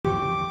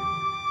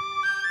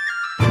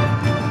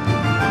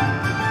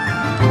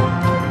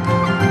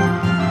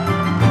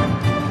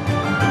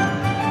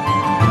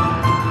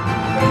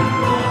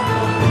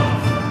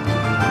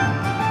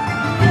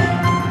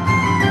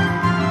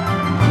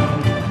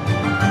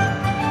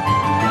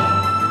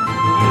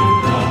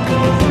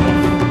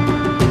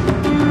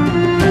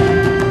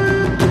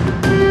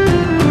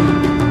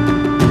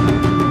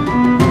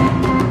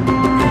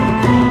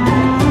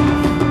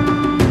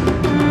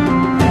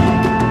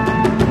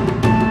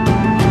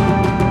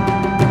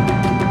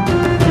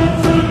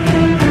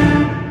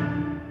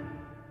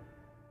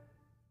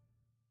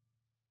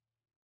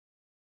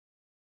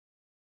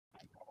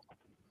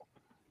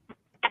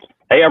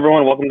Hey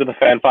everyone, welcome to the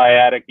FanFi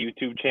Addict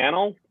YouTube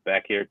channel.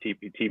 Back here at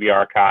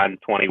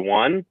TBRCon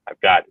 21.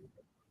 I've got,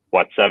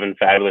 seven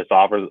fabulous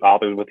authors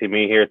with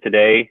me here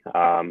today.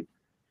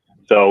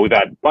 So we've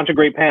got a bunch of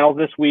great panels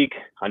this week.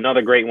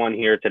 Another great one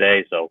here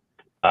today. So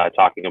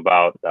talking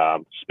about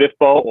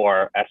SPIFBO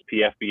or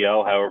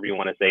SPFBO, however you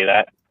want to say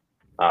that.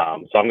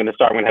 So I'm going to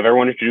start. I'm going to have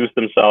everyone introduce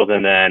themselves,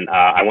 and then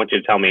I want you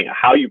to tell me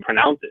how you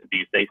pronounce it. Do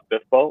you say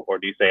SPIFBO or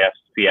do you say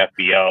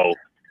SPFBO,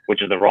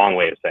 which is the wrong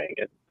way of saying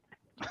it?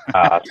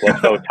 So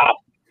let's go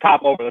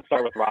top over. Let's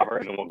start with Robert,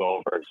 and then we'll go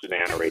over to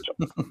Susanna, Rachel.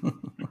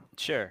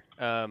 Sure.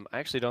 I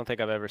actually don't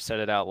think I've ever said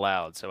it out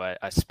loud, so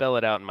I spell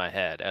it out in my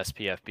head,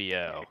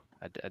 SPFBO.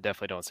 I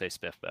definitely don't say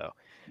SPIFBO.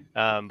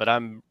 But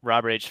I'm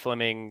Robert H.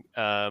 Fleming,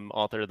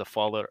 author of The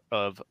Fall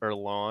of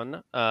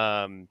Erlon,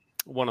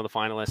 one of the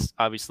finalists,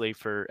 obviously,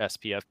 for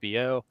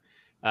SPFBO.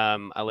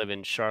 I live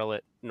in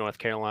Charlotte, North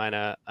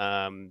Carolina,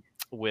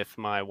 with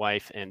my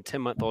wife and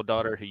 10-month-old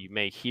daughter, who you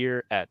may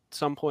hear at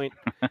some point.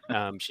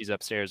 She's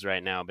upstairs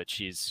right now, but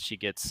she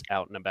gets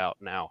out and about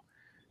now.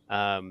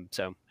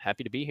 So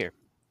happy to be here.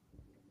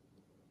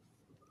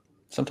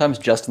 Sometimes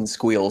Justin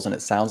squeals and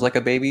it sounds like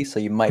a baby, so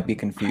you might be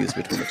confused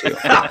between the two.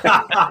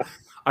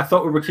 I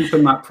thought we were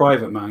keeping that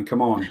private, man. Come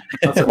on.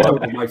 That's a total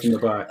mic in the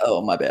back.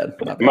 Oh, my bad.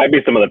 It might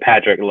be some of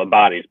the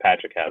bodies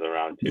Patrick has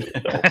around too,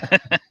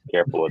 so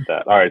careful with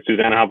that. All right,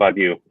 Susanna, how about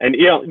you? And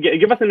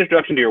give us an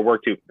introduction to your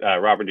work too,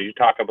 Robert. Did you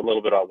talk a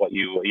little bit about what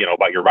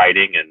about your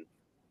writing and?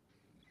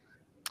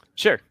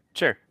 Sure.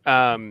 So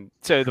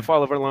The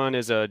Fall of Erlon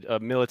is a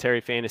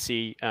military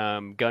fantasy,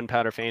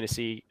 gunpowder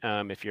fantasy.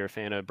 If you're a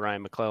fan of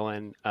Brian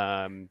McClellan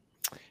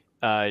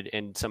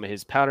and some of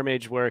his Powder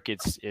Mage work,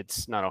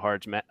 it's not a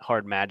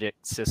hard magic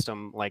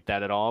system like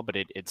that at all, but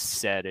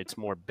it's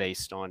more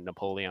based on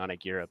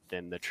Napoleonic Europe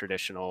than the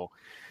traditional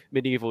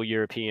medieval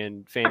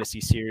European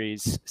fantasy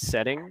series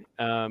setting.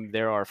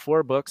 There are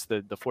 4 books.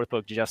 The 4th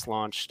book just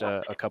launched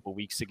a couple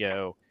weeks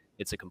ago.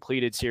 It's a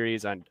completed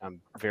series.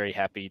 I'm very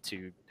happy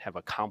to have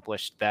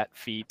accomplished that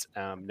feat.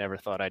 Never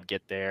thought I'd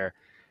get there.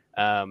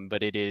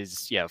 But it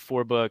is,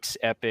 4 books,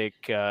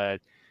 epic,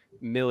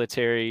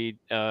 military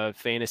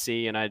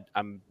fantasy, and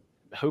I'm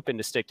hoping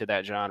to stick to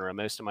that genre.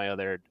 Most of my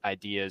other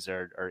ideas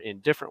are in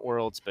different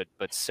worlds, but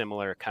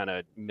similar kind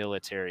of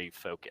military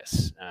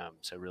focus.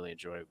 So really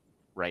enjoy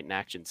writing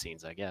action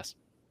scenes, I guess.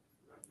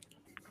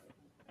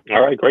 All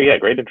right, great. Yeah,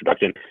 great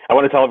introduction. I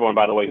want to tell everyone,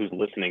 by the way, who's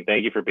listening,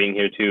 thank you for being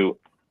here too.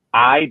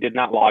 I did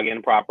not log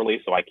in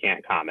properly, so I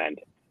can't comment.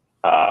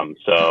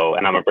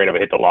 And I'm afraid if I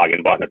hit the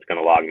login button, it's going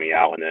to log me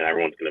out, and then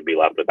everyone's going to be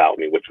left without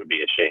me, which would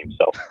be a shame.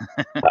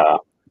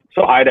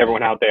 So hi to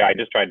everyone out there. I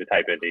just tried to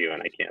type into you,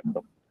 and I can't.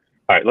 So,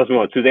 all right, let's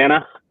move on.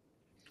 Susanna?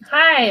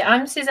 Hi,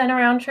 I'm Susanna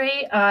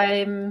Roundtree.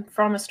 I'm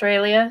from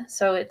Australia,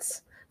 so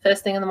it's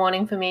first thing in the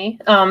morning for me.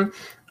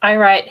 I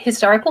write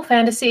historical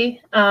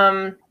fantasy.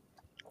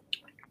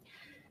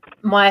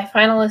 My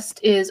finalist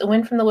is A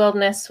Wind from the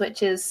Wilderness,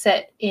 which is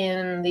set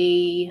in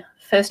the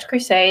First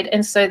Crusade.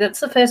 And so that's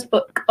the first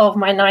book of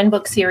my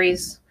 9-book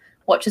series,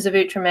 Watches of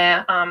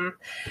Outremer.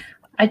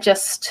 I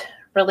just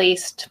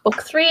released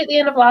book 3 at the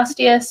end of last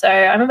year, so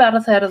I'm about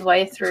a third of the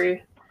way through.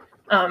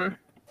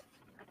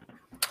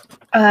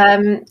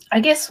 I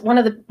guess one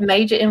of the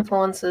major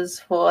influences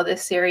for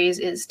this series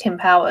is Tim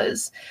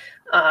Powers.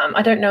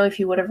 I don't know if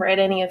you would have read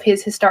any of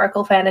his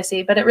historical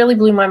fantasy, but it really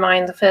blew my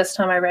mind the first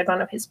time I read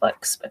one of his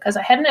books, because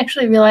I hadn't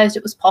actually realized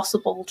it was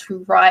possible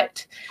to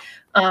write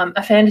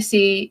a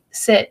fantasy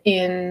set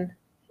in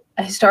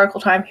a historical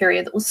time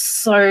period that was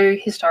so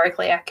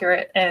historically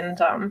accurate. And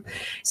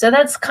so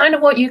that's kind of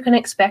what you can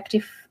expect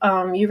if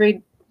you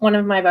read one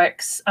of my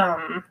books.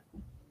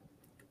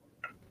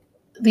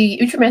 The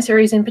Outremer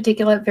series in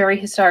particular, very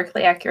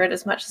historically accurate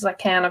as much as I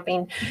can. I've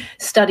been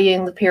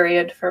studying the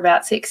period for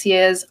about 6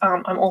 years.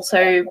 I'm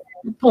also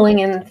pulling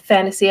in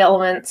fantasy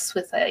elements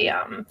with a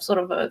sort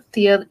of a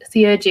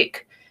theurgic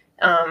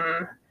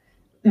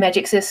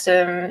magic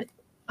system.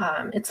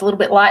 It's a little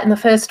bit light in the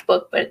first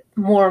book, but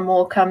more and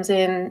more comes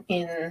in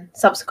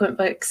subsequent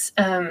books.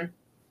 I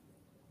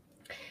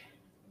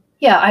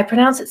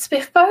pronounce it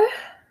SPIFBO.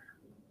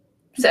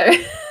 So...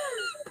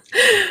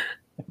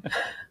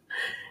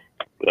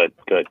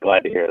 Good. Glad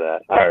to hear that.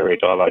 All right,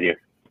 Rachel, how about you?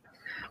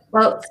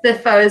 Well,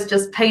 SPIFBO is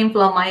just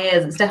painful on my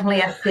ears. It's definitely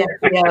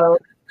SPFBO.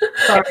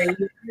 Sorry,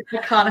 I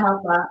can't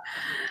help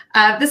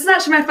that. This is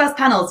actually my first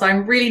panel, so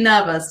I'm really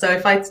nervous. So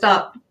if I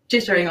start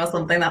jittering or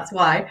something, that's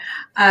why.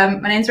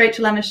 My name's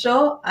Rachel Emma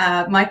Shaw.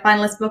 My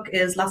finalist book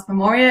is Last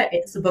Memoria.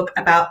 It's a book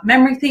about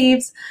memory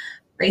thieves.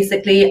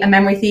 Basically, a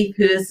memory thief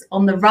who is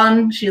on the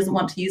run. She doesn't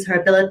want to use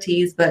her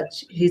abilities, but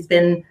she's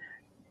been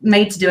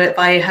made to do it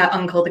by her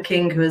uncle, the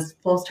king, who has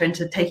forced her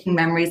into taking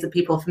memories of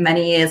people for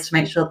many years to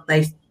make sure that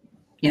they,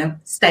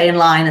 stay in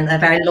line and they're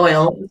very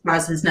loyal as far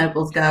as his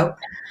nobles go.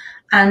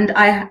 And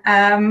I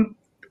am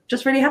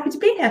just really happy to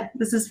be here.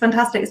 This is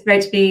fantastic. It's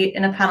great to be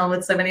in a panel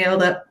with so many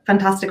other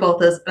fantastic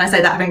authors. And I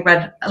say that having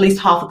read at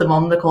least half of them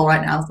on the call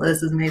right now, so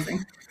this is amazing.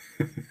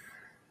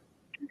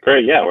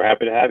 Great. Yeah, we're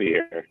happy to have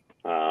you here.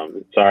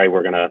 Sorry,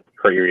 we're going to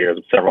hurt your ears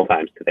several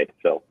times today.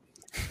 So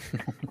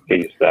Get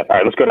used to that. All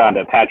right, let's go down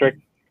to Patrick.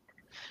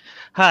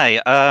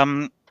 Hi.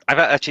 I've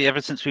actually,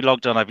 ever since we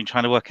logged on, I've been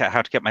trying to work out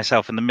how to get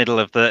myself in the middle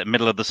of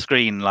the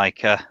screen,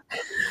 like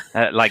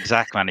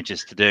Zach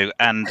manages to do,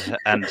 and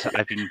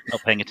I've been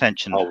not paying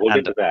attention. Oh, we'll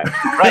get to that.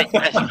 Right.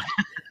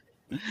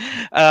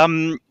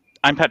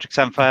 I'm Patrick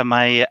Samphire.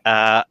 My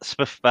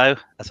Spiffbo,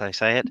 as I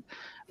say it,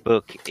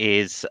 book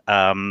is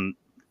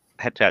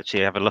had to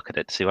actually have a look at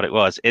it to see what it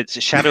was.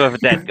 It's Shadow of a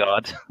Dead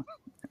God.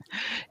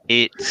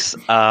 It's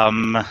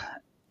a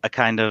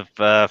kind of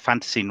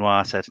fantasy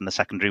noir set in the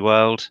secondary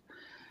world.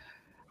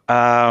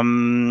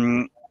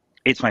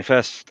 It's my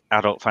first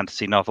adult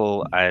fantasy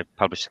novel. I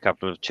published a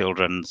couple of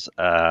children's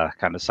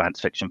kind of science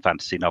fiction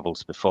fantasy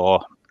novels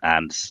before,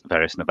 and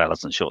various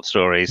novellas and short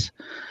stories.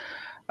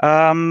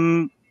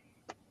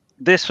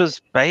 This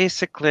was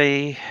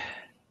basically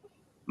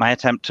my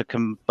attempt to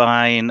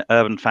combine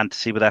urban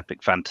fantasy with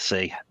epic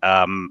fantasy.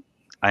 I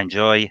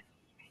enjoy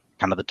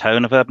kind of the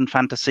tone of urban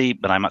fantasy,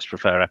 but I much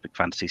prefer epic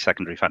fantasy,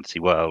 secondary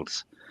fantasy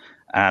worlds.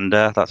 And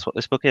that's what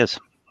this book is.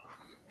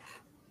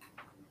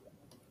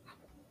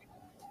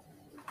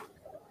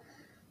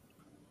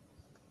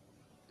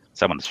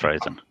 Someone's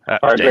frozen. All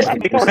right, great. I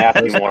think I want to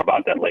ask you more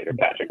about that later,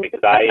 Patrick,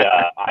 because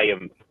I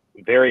am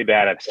very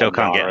bad at still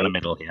can't get in the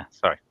middle here.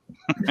 Sorry.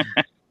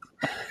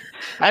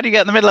 How do you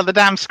get in the middle of the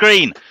damn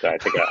screen? Sorry,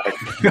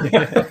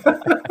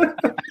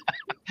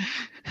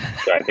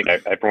 I think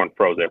I for one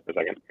froze there for a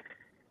second.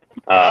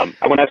 I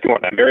want to ask you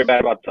more. I'm very bad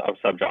about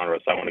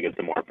subgenres, so I want to get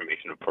some more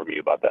information from you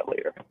about that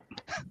later.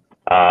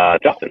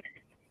 Justin.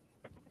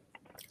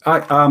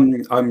 Hi,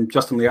 I'm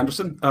Justin Lee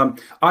Anderson.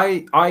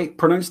 I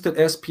pronounced it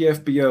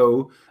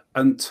SPFBO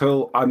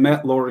until I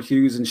met Laura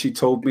Hughes and she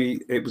told me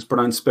it was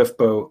pronounced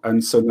Spiffbo,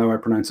 and so now I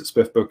pronounce it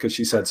Spiffbo because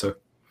she said so,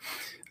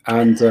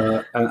 and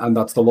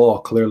that's the law,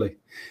 clearly.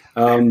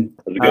 That's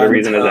a good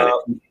reason as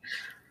any.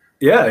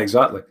 Yeah,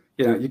 exactly.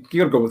 You know, you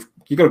gotta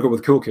go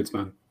with cool kids,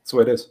 man. That's the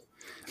way it is.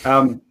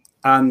 My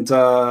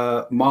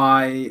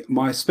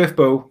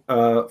Spiffbo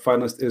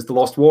finalist is The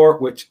Lost War,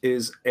 which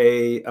is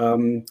a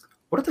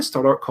what did I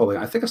start out calling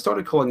it? I think I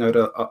started calling out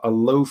a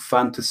low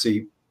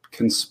fantasy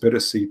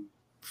conspiracy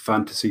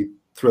fantasy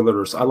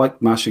thrillers. I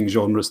like mashing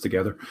genres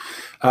together,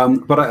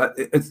 but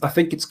I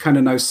think it's kind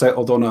of now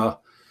settled on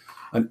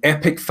an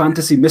epic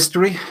fantasy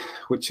mystery,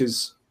 which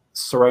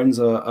surrounds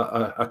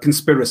a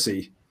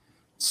conspiracy.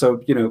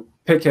 So, you know,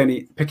 pick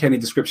any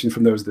description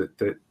from those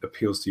that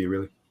appeals to you,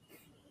 really.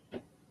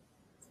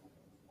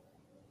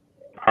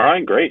 All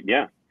right, great.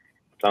 Yeah,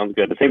 sounds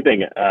good. The same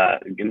thing.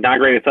 Not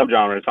great at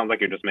subgenre. It sounds like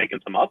you're just making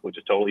some up, which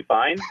is totally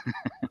fine.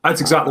 That's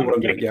exactly what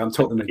I'm doing. Yeah, I'm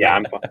totally making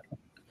I'm fine.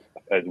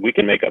 We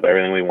can make up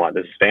everything we want.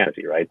 This is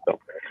fantasy, right? So,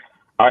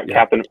 all right, yeah.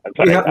 Captain.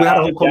 We had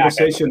a whole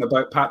conversation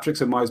about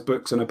Patrick's and my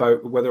books and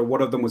about whether one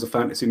of them was a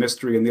fantasy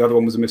mystery and the other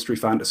one was a mystery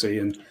fantasy,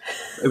 and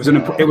it was an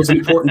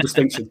important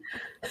distinction.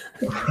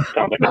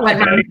 Sounds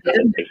like a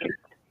distinction.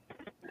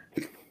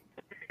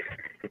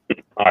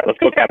 All right, let's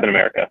go, Captain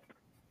America.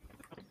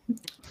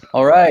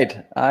 All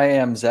right, I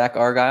am Zach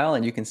Argyle,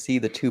 and you can see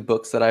the two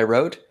books that I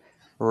wrote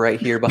right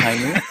here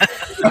behind me.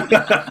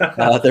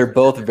 They're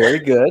both very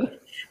good.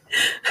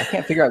 I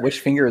can't figure out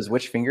which finger is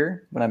which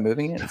finger when I'm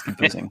moving it. It's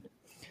confusing.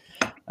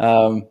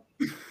 So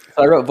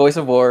I wrote Voice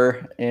of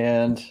War,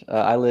 and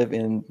I live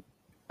in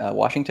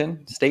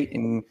Washington State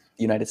in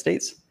the United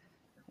States.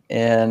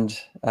 And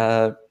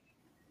I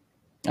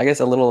guess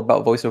a little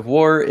about Voice of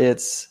War.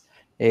 It's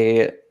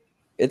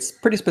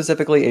pretty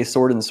specifically a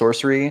sword and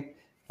sorcery,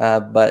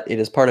 but it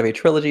is part of a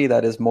trilogy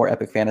that is more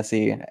epic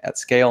fantasy at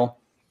scale.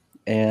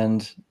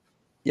 And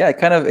yeah, it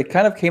kind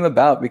of came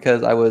about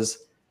because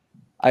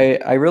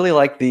I really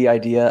liked the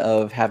idea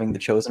of having the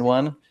chosen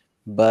one,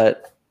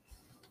 but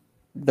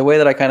the way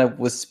that I kind of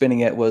was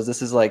spinning it was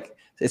this is like,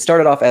 it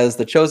started off as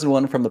the chosen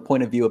one from the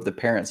point of view of the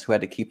parents who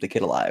had to keep the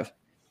kid alive.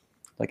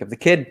 Like if the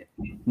kid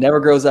never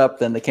grows up,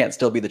 then they can't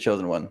still be the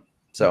chosen one.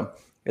 So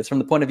it's from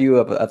the point of view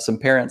of some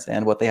parents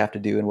and what they have to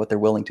do and what they're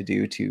willing to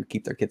do to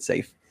keep their kids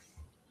safe.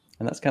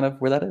 And that's kind of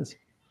where that is.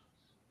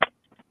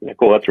 Yeah,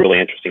 cool. That's a really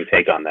interesting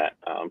take on that.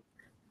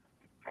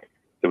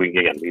 So we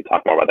can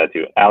talk more about that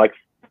too. Alex?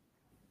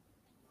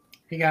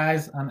 Hey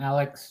guys, I'm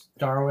Alex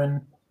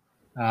Darwin.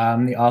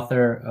 I'm the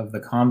author of The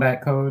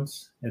Combat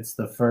Codes. It's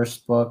the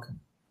first book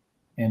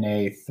in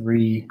a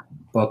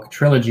 3-book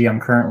trilogy. I'm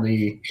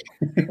currently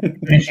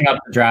finishing up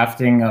the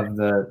drafting of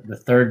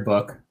the third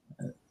book.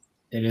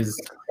 It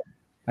is,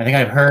 I think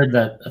I've heard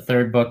that the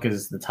third book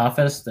is the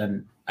toughest,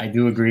 and I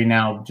do agree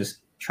now.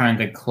 Just trying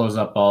to close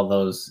up all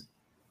those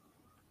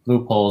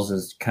loopholes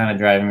is kind of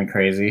driving me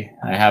crazy.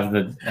 I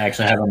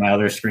actually have on my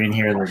other screen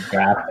here the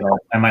draft. So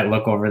I might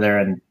look over there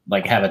and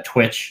like have a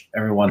twitch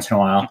every once in a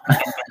while.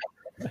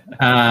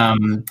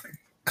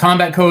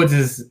 Combat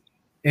Codes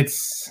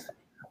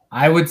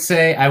I would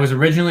say I was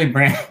originally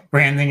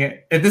branding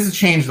it. This has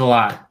changed a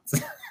lot.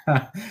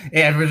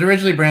 I was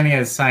originally branding it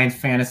as science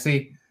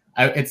fantasy.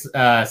 It's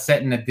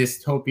set in a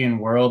dystopian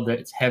world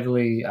that's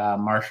heavily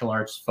martial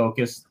arts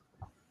focused.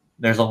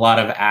 There's a lot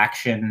of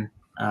action.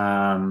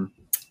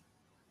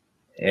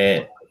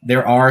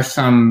 there are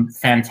some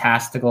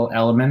fantastical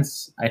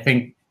elements. I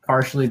think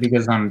partially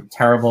because I'm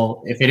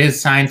terrible. If it is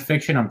science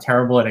fiction, I'm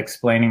terrible at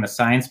explaining the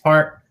science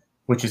part,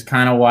 which is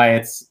kind of why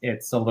it's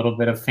a little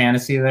bit of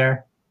fantasy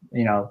there.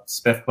 You know,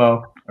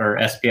 SPFBO or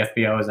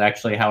SPFBO is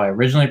actually how I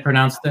originally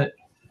pronounced it,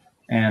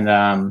 and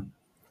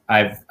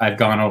I've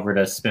gone over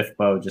to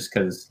SPFBO just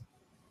because,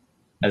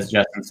 as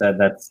Justin said,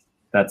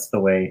 that's the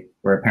way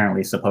we're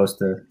apparently supposed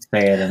to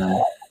say it, and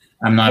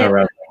I'm not a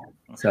rebel,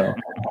 so.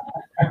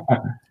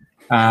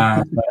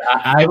 But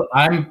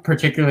I'm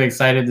particularly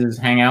excited to just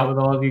hang out with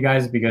all of you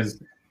guys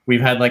because we've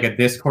had like a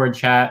Discord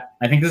chat.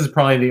 I think this is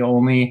probably the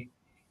only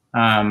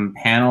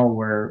panel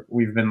where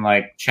we've been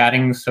like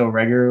chatting so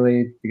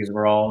regularly because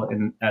we're all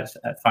at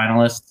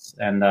finalists,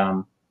 and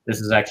this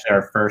is actually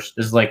our first.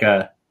 This is like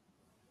a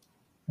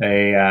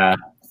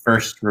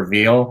first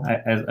reveal.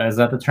 Is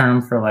that the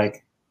term for,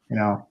 like, you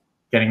know,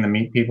 getting to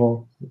meet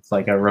people? It's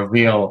like a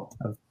reveal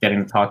of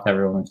getting to talk to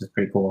everyone, which is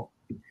pretty cool.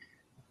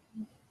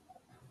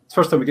 It's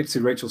the first time we get to see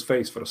Rachel's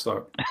face for a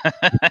start.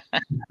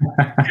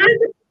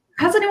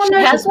 Has anyone She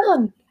noticed? has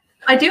one.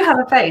 I do have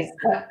a face.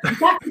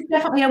 Jack is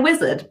definitely a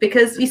wizard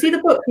because you see the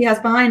book he has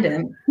behind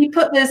him. He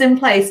put those in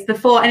place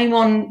before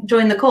anyone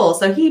joined the call.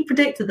 So he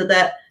predicted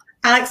that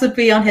Alex would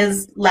be on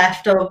his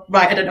left or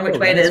right. I don't know which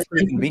way it is.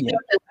 Pretty convenient.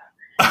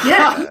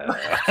 Yeah.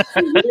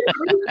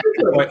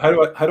 Wait,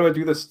 how do I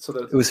do this so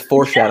that It was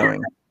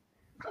foreshadowing.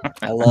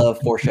 I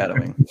love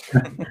foreshadowing.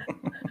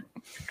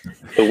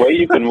 The way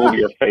you can move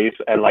your face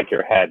and like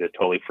your head is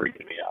totally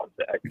freaking me out,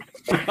 Zach.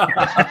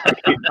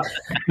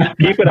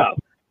 Keep it up.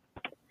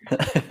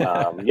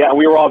 Yeah,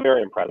 we were all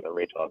very impressed that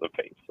Rachel has a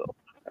face, so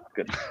that's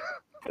good.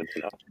 Good to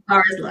know.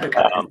 Ours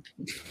logo.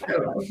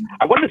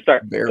 I wanted to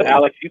start. Very. So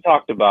Alex, you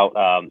talked about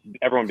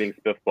everyone being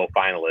SPFBO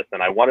finalists,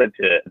 and I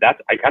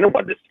kind of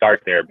wanted to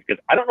start there because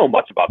I don't know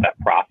much about that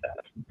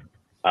process.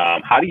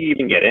 How do you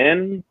even get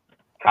in?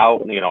 How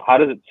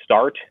does it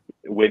start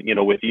with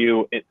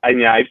you?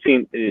 I've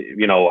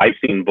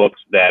seen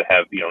books that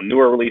have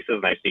newer releases,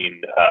 and I've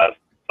seen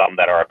some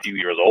that are a few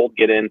years old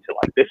get into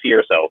like this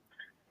year. So,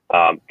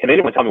 can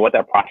anyone tell me what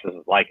that process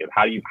is like, and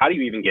how do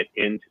you even get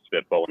into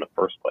SPFBO in the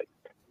first place?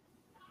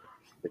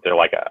 Is there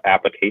like an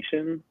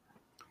application?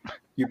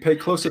 you pay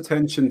close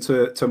attention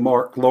to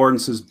Mark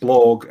Lawrence's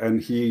blog,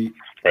 and he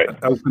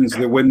opens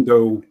the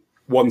window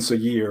once a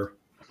year,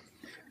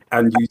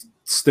 and you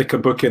stick a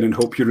book in and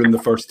hope you're in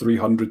the first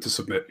 300 to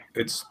submit.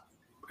 It's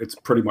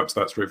pretty much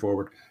that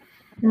straightforward.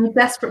 And you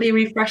desperately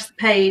refresh the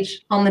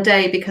page on the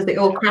day because it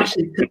all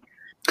crashes.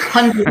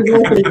 Hundreds of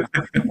authors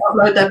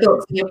upload their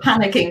books, and you're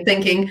panicking,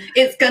 thinking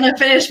it's going to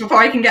finish before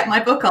I can get my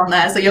book on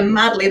there. So you're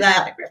madly there,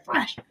 like,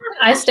 refresh.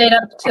 I stayed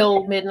up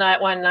till midnight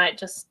one night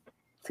just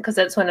because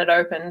that's when it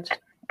opened.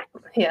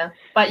 Yeah,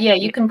 but yeah,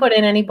 you can put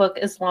in any book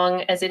as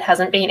long as it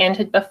hasn't been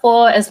entered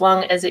before, as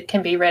long as it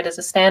can be read as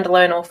a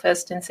standalone or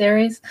first in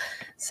series.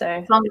 So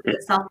As long as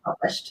it's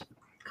self-published,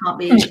 can't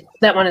be.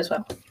 that one as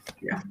well.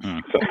 Yeah.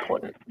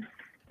 Important.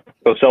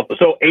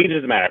 So age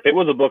doesn't matter. If it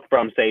was a book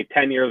from, say,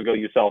 10 years ago,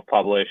 you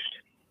self-published,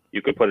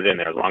 you could put it in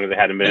there as long as it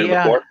hadn't been in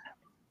before.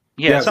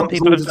 Yeah, some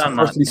people have done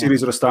that. First in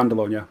series or a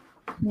standalone, yeah.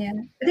 Yeah,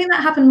 I think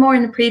that happened more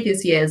in the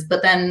previous years,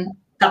 but then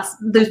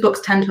those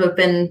books tend to have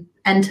been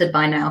entered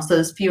by now, so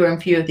there's fewer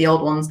and fewer of the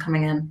old ones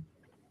coming in.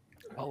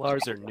 All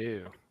ours are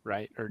new,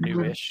 right? Or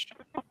newish.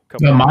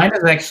 No, mine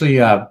is actually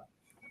the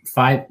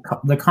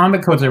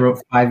comic codes I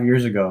wrote 5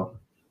 years ago,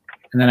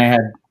 and then I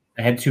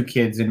had 2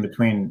 kids in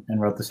between and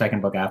wrote the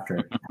second book after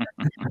it.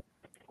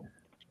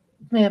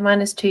 Yeah,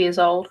 mine is 2 years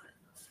old.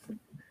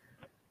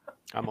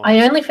 I'm I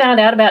only found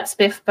out about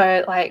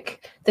SPFBO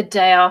like the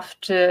day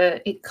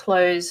after it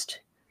closed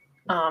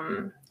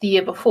the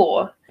year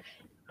before.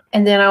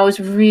 And then I was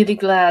really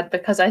glad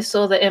because I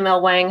saw that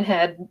ML Wang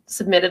had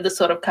submitted the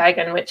Sword of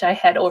Kaigen, which I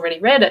had already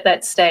read at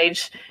that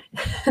stage.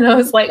 And I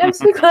was like, I'm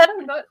so glad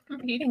I'm not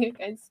competing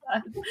against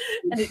that.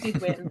 And it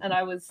did win. And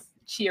I was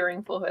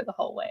cheering for her the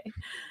whole way.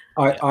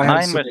 I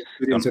had some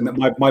experience in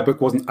that my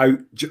book wasn't out.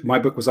 My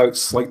book was out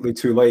slightly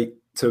too late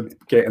to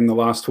get in the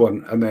last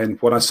one, and then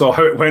when I saw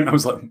how it went, I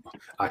was like,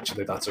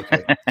 actually, that's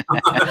okay.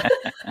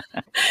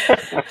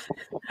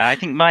 I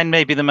think mine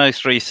may be the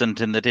most recent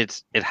in that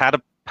it had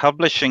a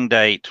publishing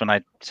date when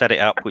I set it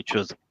up, which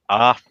was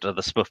after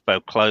the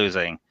SPFBO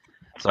closing.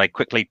 So I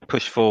quickly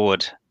pushed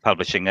forward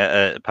publishing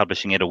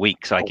it a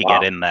week so I could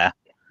get in there.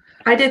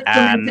 I did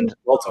something.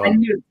 I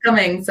knew it was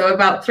coming, so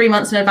about 3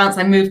 months in advance,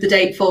 I moved the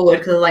date forward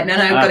because I was like, no,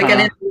 got to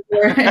get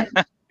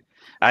in.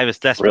 I was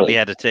desperately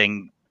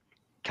editing,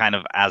 kind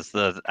of as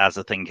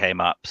the thing came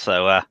up.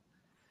 So,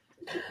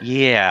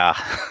 yeah.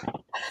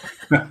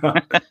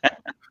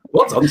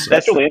 What's on?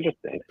 That's really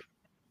interesting.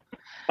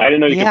 I didn't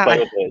know you could play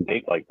with a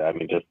date like that. I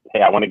mean, just,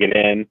 hey, I want to get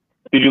in.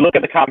 Did you look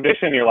at the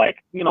competition and you're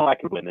like, I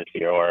can win this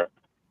year, or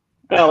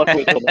no, let's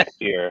wait till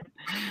next year?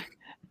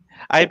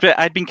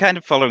 I'd been kind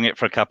of following it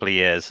for a couple of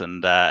years,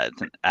 and I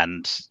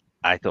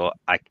thought,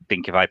 I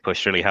think if I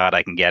push really hard,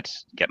 I can get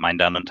mine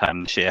done on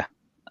time this year,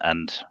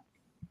 and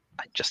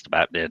I just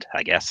about did,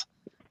 I guess,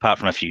 apart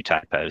from a few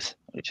typos.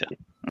 Which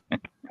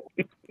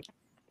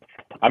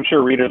I'm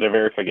sure readers are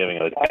very forgiving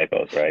of the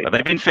typos, right? But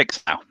they've been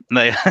fixed now.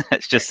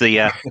 It's just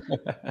the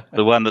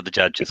one that the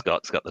judges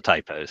got's got the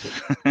typos.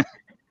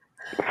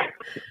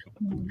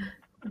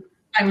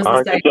 I must All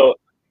right, say, so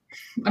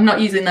I'm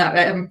not using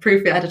that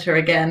proof editor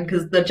again,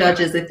 because the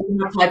judges, if you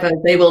have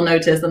typos, they will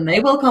notice and they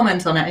will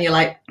comment on it. And you're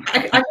like, I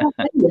can't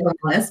blame you, if I'm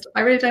honest.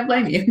 I really don't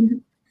blame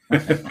you.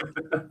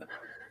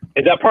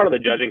 is that part of the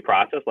judging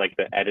process, like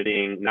the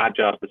editing, not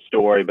just the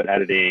story, but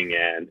editing,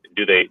 and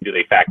do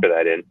they factor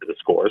that into the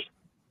scores?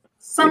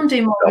 Some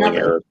do more than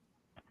others,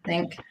 I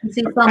think. You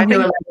see some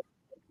who are like,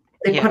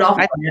 they put off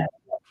on it.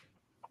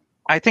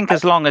 I think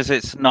as long as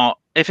it's not,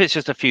 if it's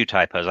just a few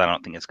typos, I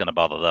don't think it's going to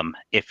bother them.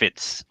 If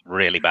it's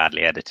really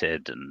badly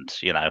edited, and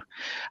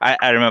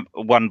I remember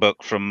one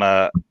book from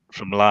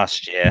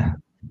last year,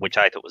 which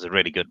I thought was a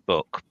really good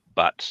book,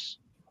 but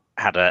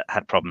had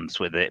problems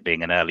with it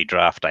being an early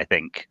draft. I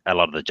think a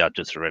lot of the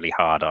judges were really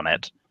hard on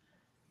it,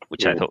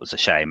 which I thought was a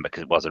shame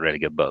because it was a really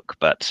good book.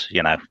 But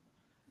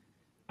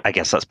I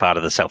guess that's part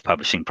of the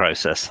self-publishing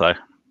process, though.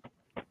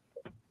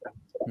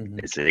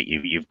 Is that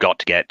you've got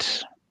to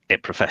get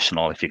it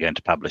professional if you're going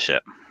to publish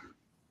it.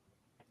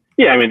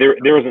 Yeah, I mean,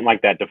 there isn't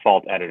like that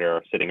default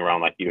editor sitting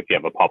around like you. If you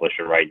have a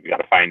publisher, right, you got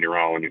to find your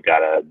own. You've got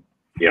to,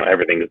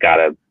 everything's got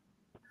to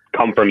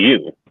come from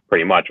you,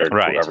 pretty much, or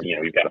whoever.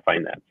 You've got to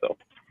find that. So,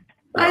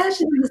 I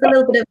actually think there's a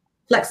little bit of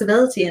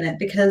flexibility in it,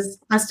 because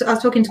I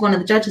was talking to one of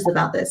the judges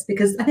about this,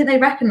 because I think they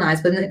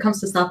recognise when it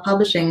comes to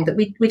self-publishing that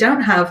we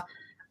don't have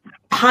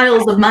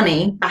piles of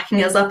money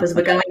backing us up as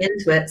we're going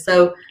into it.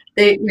 So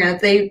they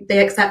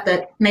accept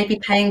that maybe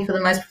paying for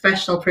the most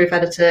professional proof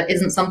editor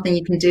isn't something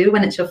you can do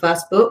when it's your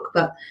first book,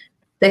 but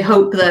they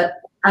hope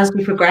that as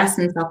we progress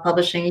in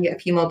self-publishing, you get a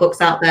few more books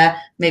out there,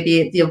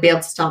 maybe you'll be able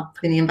to start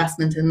putting the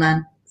investment in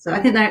then. So I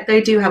think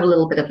they do have a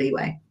little bit of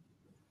leeway.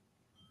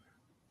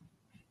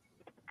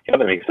 Yeah,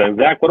 that makes sense.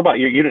 Zach, what about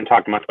you? You didn't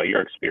talk much about your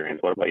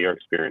experience. What about your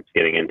experience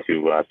getting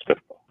into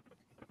SPIFFO?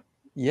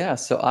 Yeah,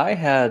 so I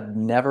had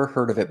never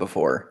heard of it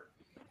before,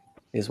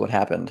 is what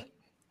happened.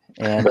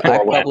 And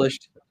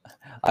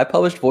I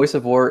published Voice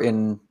of War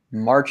in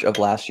March of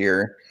last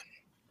year,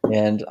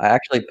 and I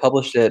actually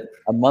published it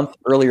a month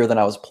earlier than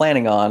I was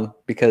planning on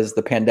because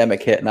the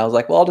pandemic hit, and I was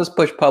like, well, I'll just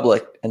push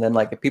public, and then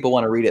if people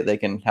want to read it, they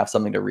can have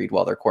something to read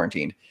while they're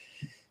quarantined.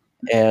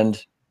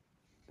 And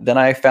then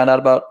I found out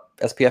about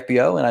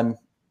SPFBO, and I'm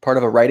part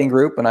of a writing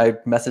group, and I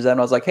messaged them, and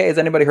I was like, hey, has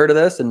anybody heard of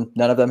this? And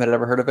none of them had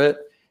ever heard of it.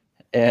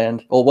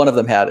 And one of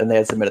them had, and they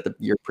had submitted the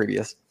year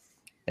previous.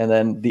 And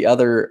then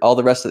all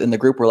the rest in the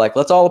group were like,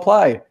 let's all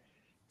apply.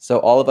 So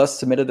all of us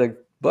submitted a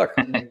book.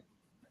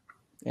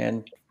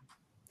 And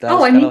that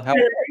was kind of how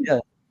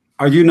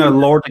Are you now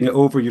lording it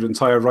over your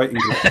entire writing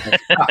group?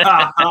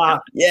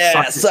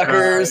 Yeah,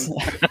 suckers.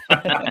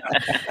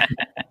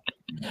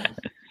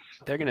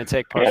 They're going to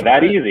take part. Yeah,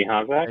 that easy,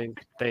 huh, Zach?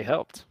 They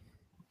helped.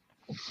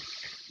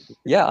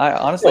 Yeah,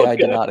 I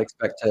did not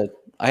expect to.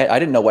 I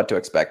didn't know what to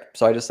expect,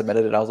 so I just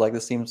submitted it. I was like,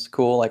 this seems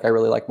cool. Like, I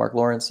really like Mark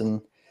Lawrence,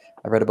 and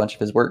I read a bunch of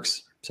his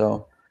works,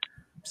 so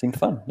it seemed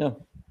fun. Yeah.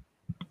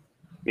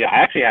 Yeah, I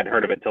actually hadn't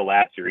heard of it till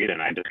last year either,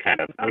 and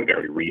I'm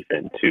very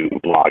recent to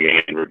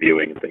blogging and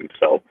reviewing and things.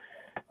 So,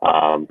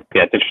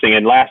 yeah, it's interesting.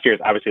 And last year's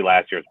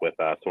with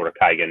Sword of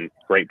Kaigen,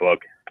 great book.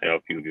 I know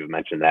a few of you have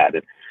mentioned that.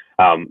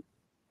 And,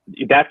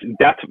 that's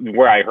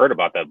where I heard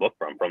about that book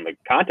from the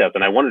contest,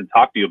 and I wanted to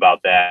talk to you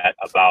about that,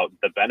 about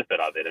the benefit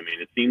of it. I mean,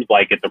 it seems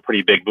like it's a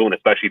pretty big boon,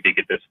 especially if you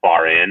get this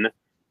far in.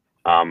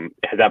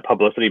 Has that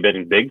publicity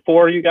been big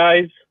for you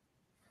guys?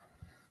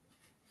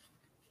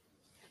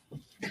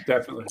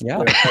 Definitely.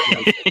 Yeah.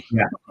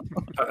 Yeah.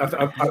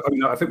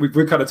 I think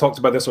we've kind of talked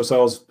about this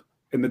ourselves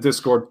in the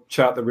Discord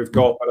chat that we've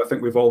got, but I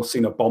think we've all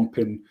seen a bump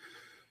in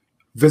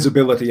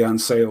visibility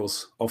and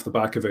sales off the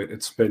back of it.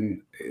 It's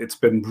been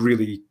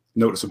really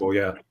noticeable.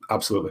 Yeah,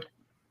 absolutely.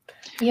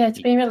 Yeah,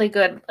 it's been really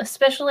good,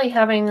 especially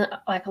having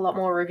a lot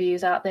more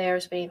reviews out there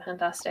has been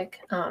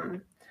fantastic.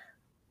 For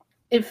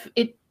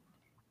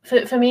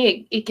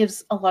me, it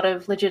gives a lot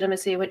of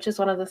legitimacy, which is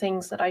one of the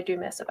things that I do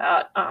miss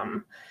about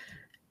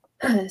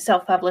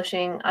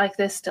self-publishing.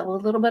 There's still a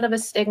little bit of a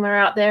stigma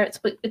out there.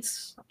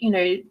 It's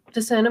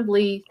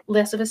discernibly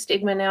less of a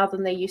stigma now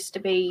than there used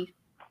to be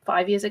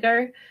 5 years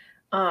ago.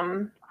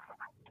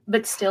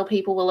 But still,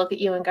 people will look at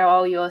you and go,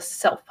 oh, you're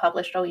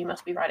self-published. Oh, you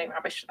must be writing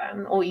rubbish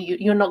then. Or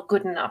you're not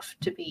good enough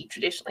to be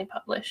traditionally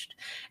published.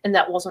 And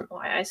that wasn't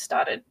why I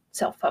started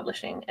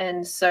self-publishing.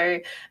 And so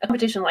a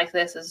competition like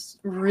this has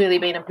really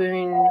been a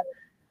boon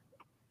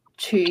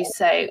to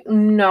say,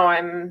 no,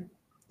 I'm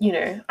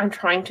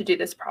trying to do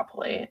this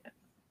properly.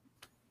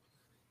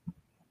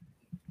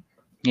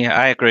 Yeah,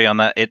 I agree on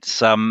that.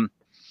 It's one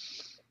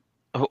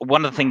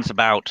of the things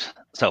about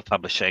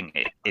self-publishing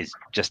is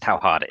just how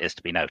hard it is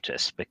to be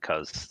noticed,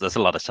 because there's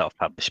a lot of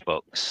self-published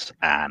books,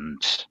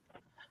 and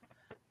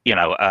there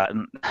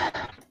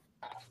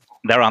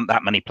aren't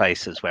that many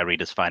places where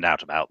readers find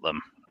out about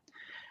them.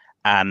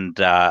 And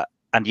yeah,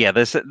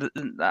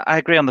 I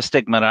agree on the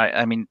stigma.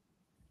 I mean,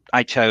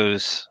 I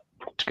chose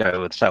to go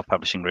with the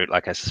self-publishing route,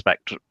 like I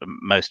suspect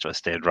most of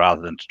us did,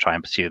 rather than to try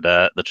and pursue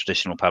the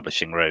traditional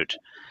publishing route.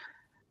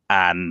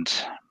 and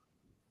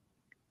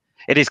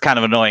it is kind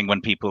of annoying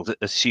when people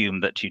assume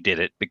that you did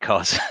it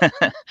because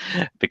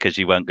because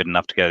you weren't good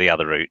enough to go the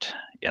other route,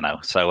 you know.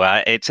 So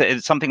it's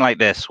something like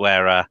this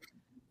where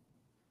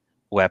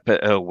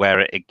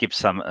it gives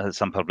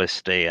some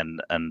publicity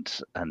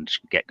and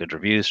get good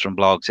reviews from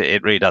blogs.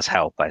 It really does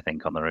help, I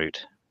think, on the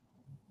route.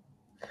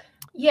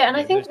 Yeah, and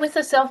I think with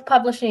the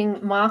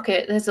self-publishing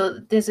market,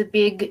 there's a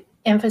big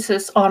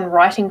emphasis on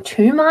writing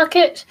to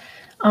market.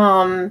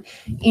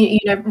 You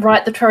know,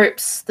 write the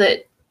tropes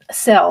that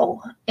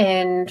sell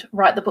and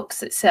write the books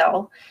that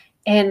sell.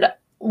 And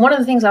one of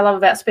the things I love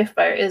about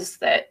Spiffbo is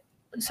that,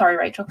 sorry,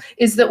 Rachel,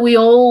 is that we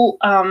all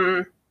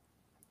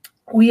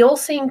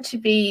seem to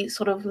be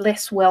sort of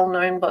less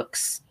well-known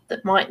books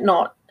that might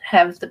not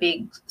have the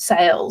big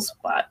sales,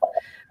 but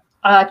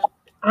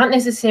aren't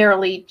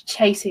necessarily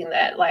chasing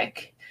that.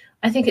 Like,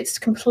 I think it's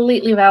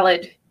completely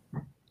valid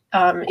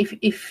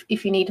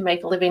if you need to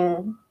make a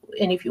living,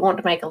 and if you want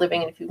to make a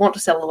living, and if you want to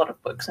sell a lot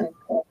of books. And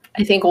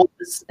I think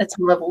authors at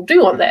some level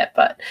do on that,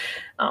 but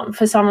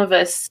for some of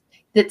us,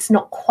 it's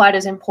not quite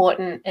as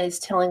important as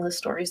telling the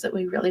stories that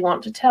we really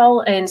want to tell.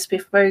 And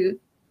Spiffbo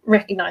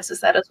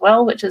recognizes that as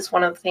well, which is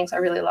one of the things I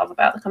really love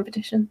about the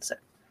competition. So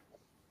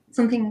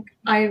something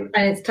and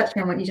it's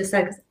touching on what you just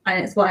said,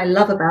 and it's what I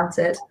love about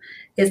it,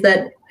 is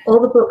that all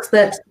the books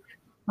that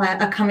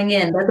are coming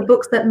in, they're the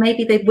books that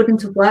maybe they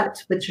wouldn't have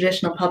worked with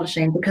traditional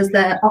publishing because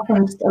they're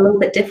often just a little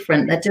bit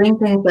different. They're doing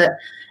things that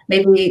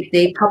maybe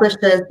the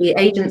publishers, the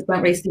agents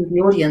don't really see the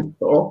audience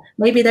for.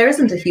 Maybe there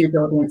isn't a huge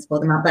audience for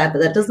them out there,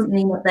 but that doesn't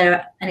mean that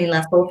they're any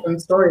less awesome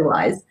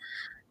story-wise.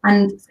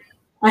 And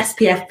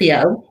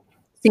SPFBO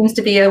seems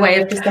to be a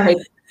way of just like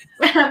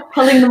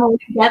pulling them all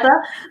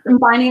together and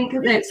finding,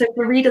 so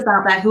for readers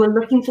out there who are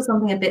looking for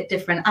something a bit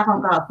different,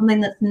 avant-garde,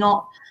 something that's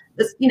not,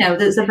 you know,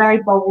 there's a very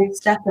bold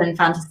step in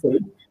fantasy,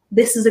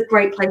 this is a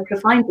great place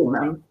to find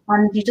them.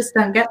 And you just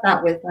don't get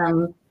that with,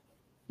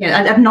 you know,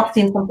 I've not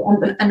seen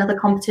another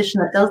competition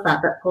that does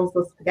that pulls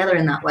us together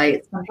in that way.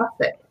 It's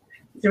fantastic.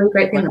 It's a really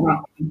great thing.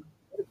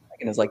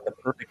 That is like the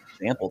perfect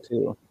example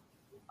too.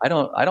 I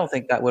don't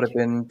think that would have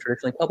been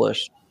traditionally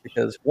published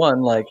because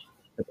one, like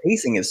the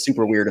pacing is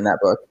super weird in that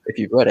book. If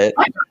you've read it,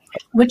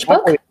 which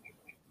book?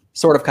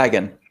 Sword of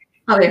Kaigen.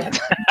 Oh yeah.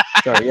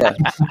 Sorry, yeah.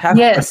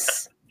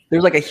 Yes.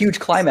 There's like a huge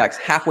climax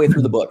halfway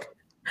through the book,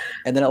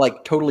 and then it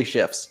like totally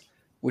shifts,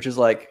 which is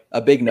like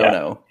a big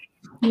no-no.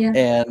 Yeah.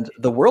 And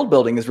the world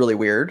building is really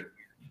weird.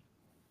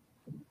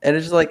 And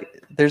it's just like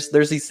there's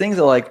these things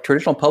that like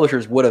traditional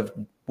publishers would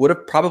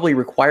have probably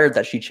required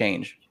that she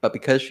change, but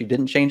because she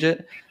didn't change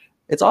it,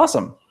 it's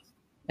awesome.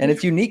 And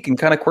it's unique and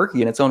kind of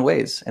quirky in its own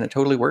ways, and it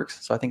totally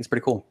works. So I think it's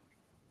pretty cool.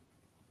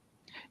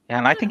 Yeah,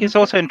 and I think it's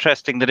also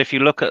interesting that if you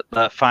look at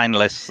the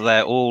finalists,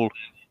 they're all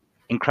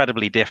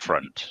incredibly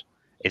different.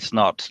 It's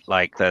not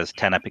like there's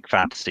 10 epic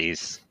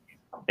fantasies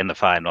in the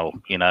final.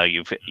 You know,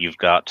 you've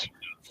got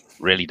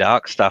really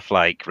dark stuff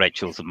like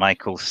Rachel's and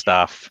Michael's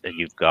stuff.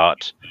 You've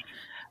got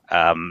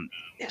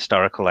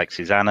historical like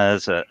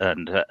Susanna's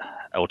and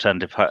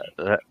alternative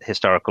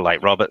historical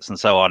like Robert's and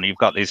so on. You've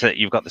got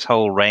this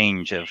whole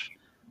range of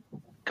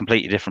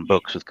completely different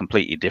books with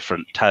completely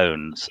different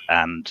tones,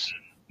 and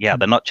yeah,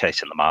 they're not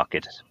chasing the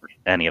market,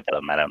 any of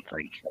them, I don't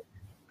think.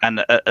 And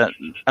like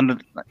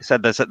I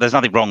said, there's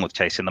nothing wrong with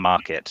chasing the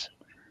market,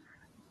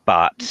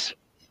 but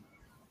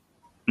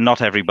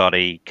not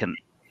everybody can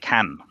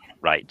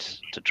write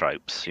to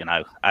tropes. You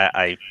know,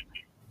 I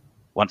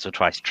once or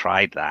twice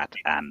tried that,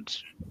 and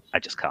I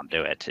just can't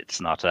do it.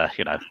 It's not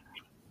you know,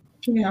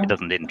 it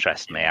doesn't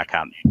interest me. I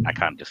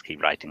can't just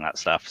keep writing that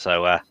stuff.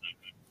 So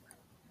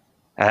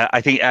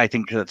I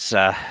think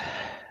that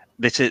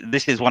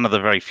this is one of the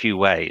very few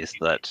ways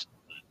that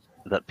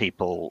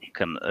people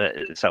can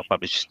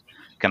self-publish,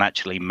 can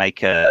actually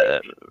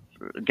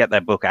get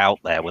their book out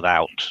there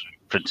without,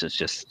 for instance,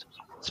 just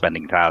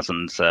spending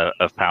thousands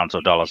of pounds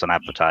or dollars on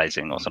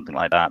advertising or something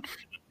like that.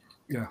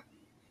 Yeah.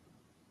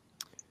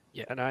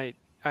 Yeah, and I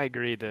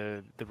agree.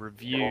 The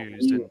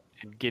reviews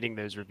and getting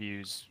those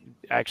reviews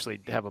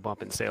actually have a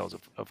bump in sales,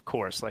 of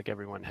course, like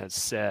everyone has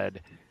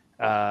said.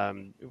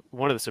 One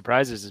of the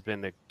surprises has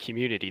been the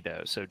community,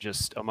 though. So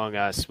just among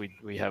us,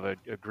 we have a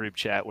group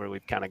chat where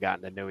we've kind of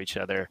gotten to know each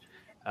other.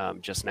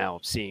 Just now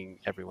seeing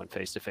everyone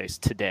face to face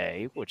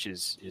today, which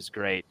is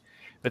great.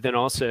 But then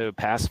also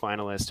past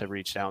finalists have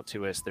reached out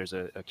to us. There's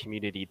a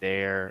community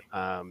there,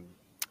 and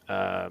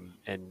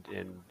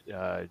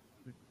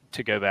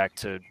to go back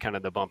to kind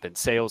of the bump in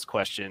sales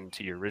question,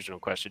 to your original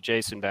question,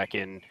 Jason, back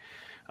in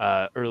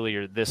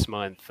earlier this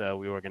month,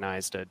 we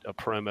organized a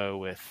promo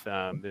with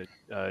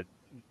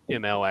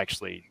ML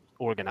actually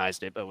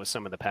organized it, but with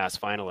some of the past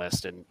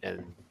finalists, and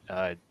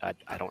I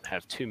don't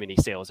have too many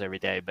sales every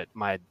day, but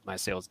my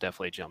sales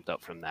definitely jumped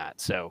up from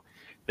that. So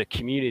the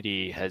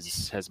community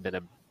has been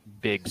a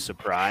big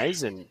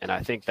surprise, and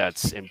I think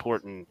that's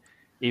important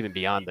even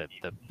beyond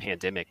the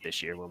pandemic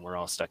this year when we're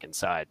all stuck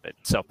inside. But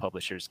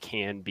self-publishers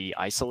can be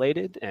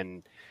isolated,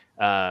 and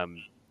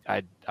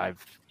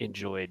I've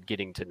enjoyed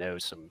getting to know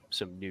some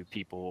new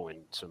people and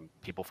some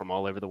people from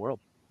all over the world.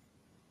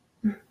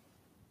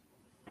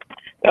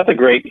 That's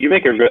you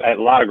make a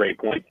lot of great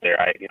points there.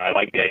 I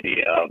like the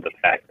idea of the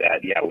fact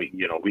that,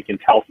 we can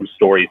tell some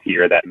stories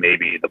here that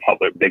maybe the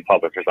big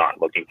publishers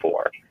aren't looking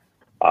for,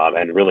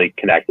 and really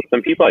connect with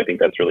some people. I think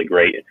that's really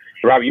great.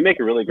 Rob, you make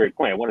a really great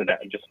point. I wanted to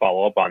just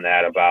follow up on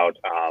that about,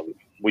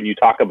 when you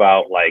talk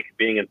about like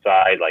being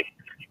inside, like,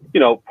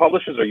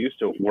 publishers are used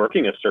to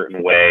working a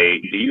certain way.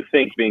 Do you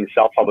think being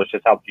self-published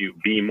has helped you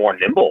be more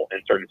nimble in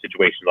certain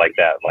situations like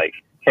that? Like,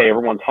 hey,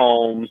 everyone's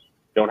home,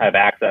 don't have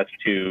access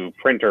to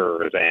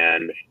printers,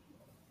 and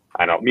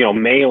I don't know,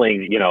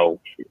 mailing,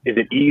 is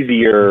it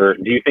easier?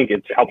 Do you think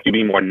it's helped you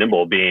be more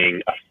nimble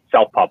being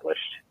self-published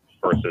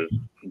versus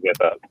with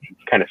a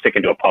kind of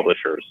sticking to a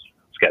publisher's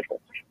schedule?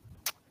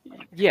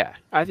 Yeah,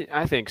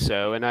 I think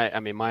so. And I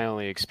mean, my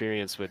only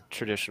experience with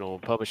traditional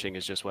publishing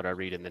is just what I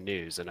read in the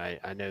news. And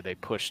I know they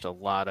pushed a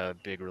lot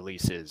of big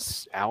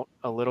releases out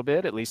a little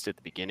bit, at least at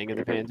the beginning of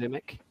the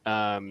pandemic.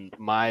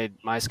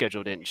 My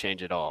schedule didn't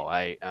change at all.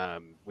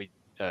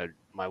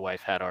 My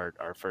wife had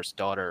our first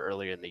daughter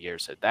earlier in the year,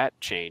 so that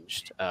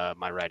changed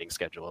my writing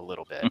schedule a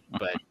little bit.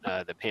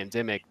 But the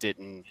pandemic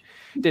didn't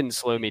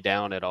slow me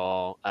down at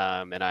all,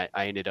 and I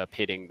ended up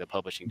hitting the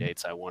publishing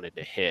dates I wanted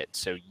to hit.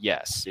 So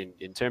yes,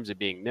 in terms of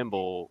being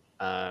nimble,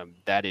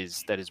 that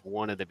is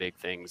one of the big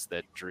things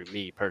that drew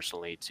me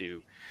personally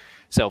to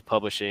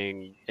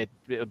self-publishing.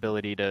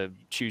 Ability to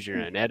choose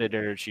your own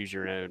editor, choose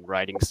your own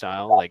writing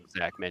style, like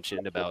Zach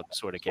mentioned about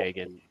Sword of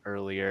Kagan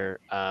earlier.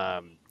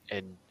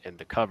 And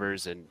the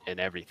covers and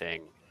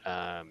everything,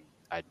 I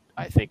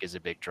think is a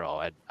big draw.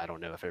 I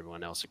don't know if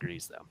everyone else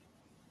agrees though.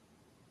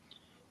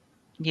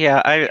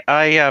 Yeah,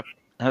 I have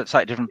a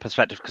slightly different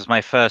perspective because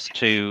my first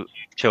two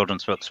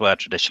children's books were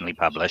traditionally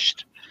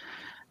published,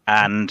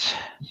 and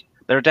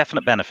there are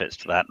definite benefits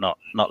to that.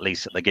 Not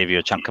least that they give you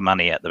a chunk of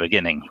money at the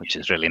beginning, which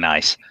is really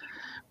nice.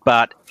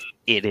 But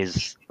it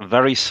is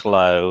very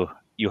slow.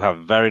 You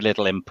have very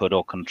little input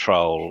or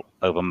control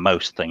over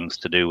most things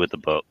to do with the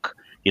book.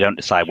 You don't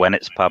decide when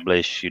it's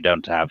published. You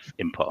don't have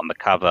input on the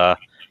cover.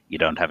 You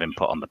don't have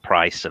input on the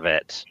price of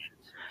it.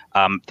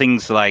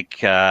 Things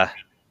like, I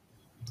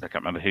can't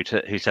remember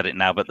who said it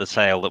now, but the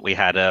sale that we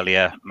had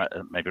earlier,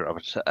 maybe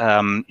Robert,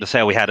 the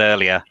sale we had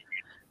earlier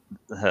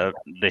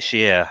this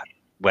year,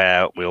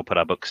 where we all put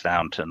our books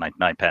down to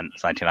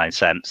 99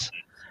 cents.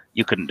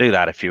 You couldn't do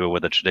that if you were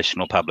with a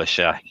traditional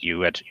publisher.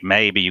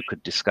 Maybe you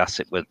could discuss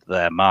it with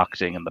their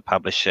marketing and the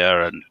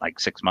publisher and like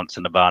 6 months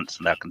in advance,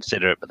 and they'll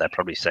consider it, but they'll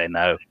probably say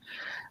no.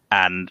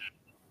 And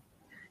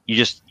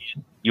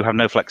you have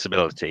no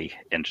flexibility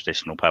in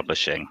traditional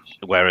publishing,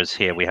 whereas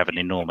here we have an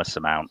enormous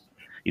amount.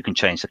 You can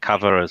change the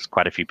cover, as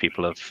quite a few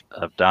people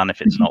have done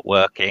if it's not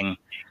working.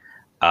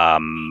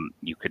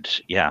 You can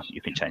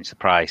change the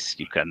price.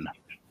 You can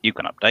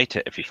update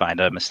it if you find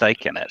a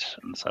mistake in it,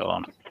 and so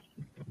on.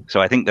 So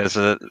I think it's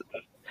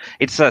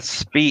the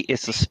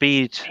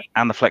speed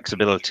and the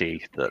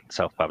flexibility that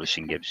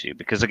self-publishing gives you.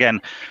 Because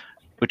again,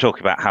 we're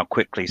talking about how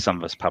quickly some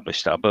of us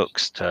published our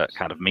books to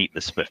kind of meet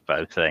the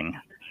SPIFFO thing.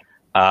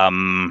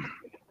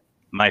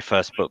 My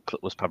first book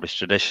that was published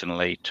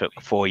traditionally took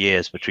 4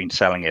 years between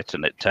selling it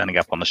and it turning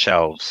up on the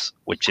shelves,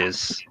 which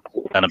is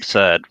an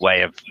absurd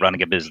way of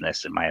running a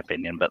business, in my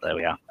opinion. But there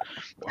we are.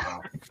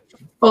 Wow.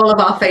 All of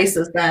our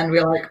faces then,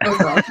 we're like, oh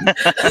God.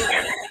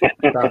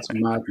 That's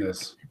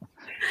madness.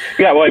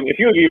 Yeah, well, if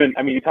you even,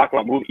 you talk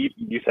about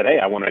you said, hey,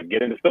 I want to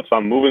get into stuff, so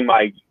I'm moving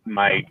my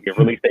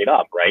release date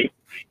up, right?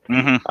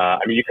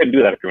 Mm-hmm. You couldn't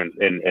do that if you're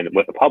in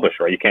with a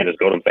publisher, right? You can't just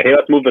go to them and say, hey,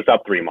 let's move this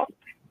up 3 months.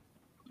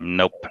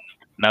 Nope.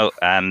 No,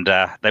 and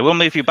they will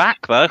move you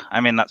back, though.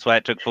 That's why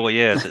it took 4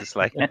 years. It's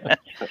like,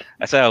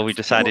 I say, we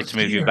decided to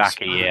move you back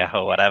a year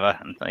or whatever,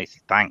 and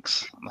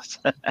thanks.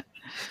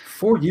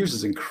 4 years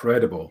is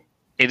incredible.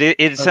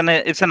 It's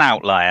an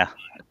outlier,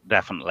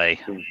 definitely,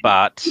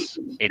 but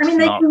it's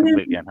not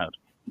completely unheard.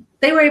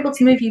 They were able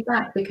to move you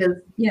back because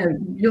you're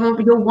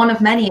one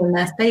of many in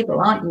their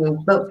stable, aren't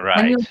you? But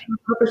when you're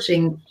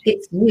publishing,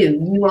 it's you.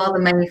 You are the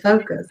main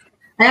focus.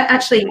 I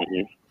actually,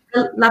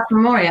 last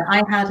Memoria,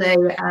 I had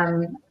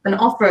an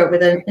offer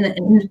with an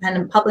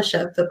independent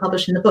publisher for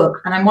publishing the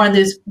book, and I'm one of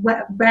those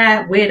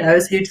rare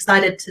weirdos who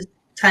decided to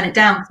turn it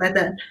down because I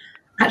thought,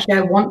 actually,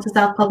 I want to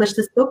self-publish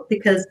this book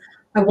because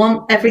I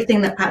want everything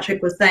that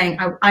Patrick was saying.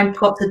 I've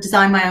got to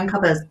design my own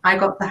covers. I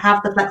got to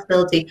have the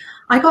flexibility.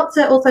 I got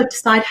to also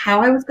decide how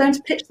I was going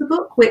to pitch the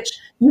book, which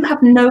you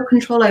have no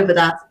control over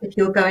that if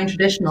you're going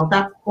traditional.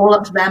 That's all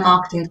up to their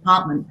marketing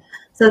department.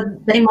 So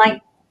they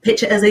might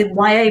pitch it as a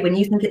YA when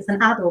you think it's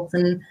an adult,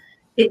 and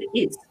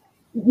it's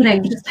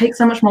you just take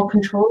so much more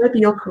control over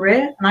your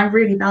career, and I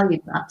really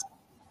valued that.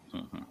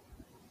 Mm-hmm.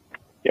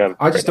 Yeah,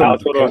 I just don't have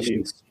the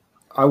patience.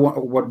 I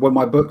want when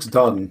my book's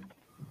done,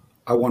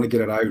 I want to get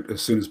it out as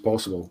soon as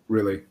possible,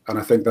 really. And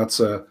I think that's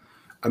the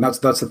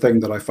thing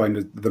that I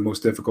find the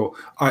most difficult.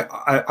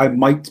 I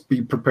might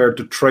be prepared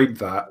to trade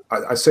that.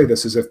 I say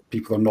this as if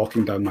people are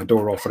knocking down my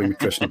door offering me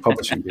traditional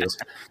publishing deals,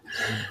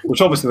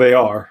 which obviously they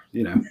are,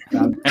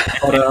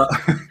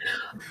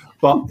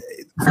 But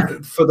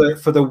for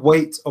the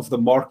weight of the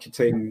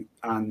marketing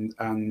and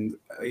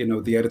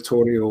the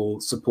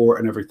editorial support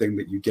and everything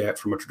that you get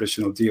from a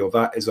traditional deal,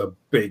 that is a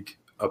big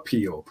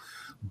appeal.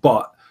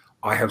 But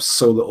I have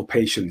so little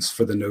patience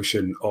for the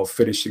notion of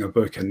finishing a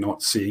book and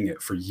not seeing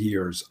it for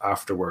years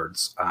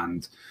afterwards,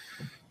 and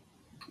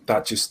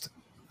that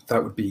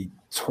would be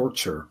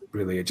torture,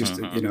 really. It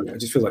just I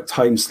just feel like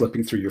time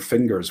slipping through your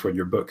fingers when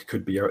your book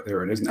could be out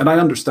there and isn't. And I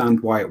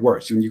understand why it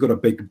works. When you've got a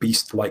big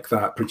beast like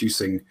that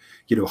producing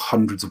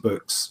hundreds of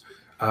books,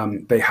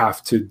 they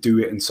have to do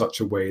it in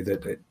such a way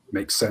that it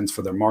makes sense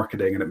for their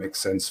marketing and it makes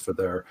sense for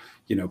their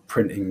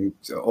printing,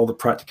 all the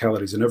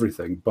practicalities and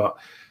everything. But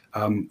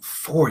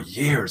 4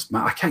 years,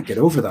 man, I can't get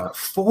over that.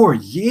 4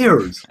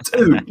 years,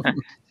 dude.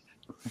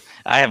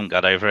 I haven't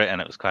got over it, and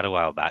it was quite a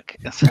while back.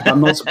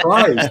 I'm not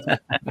surprised.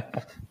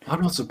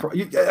 I'm not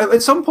surprised.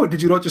 At some point,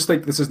 did you not just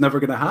think this is never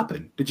going to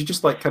happen? Did you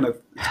just kind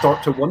of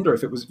start to wonder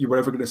if you were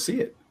ever going to see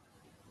it?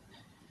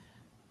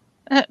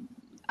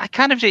 I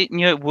kind of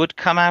knew it would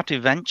come out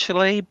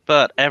eventually,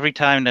 but every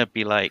time they'd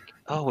be like,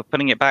 "Oh, we're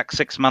putting it back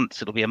 6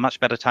 months. It'll be a much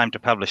better time to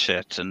publish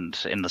it, and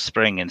in the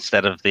spring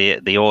instead of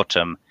the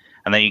autumn."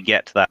 And then you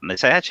get to that, and they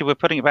say, "Actually, we're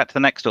putting it back to the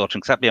next autumn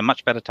because that'd be a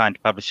much better time to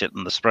publish it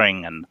in the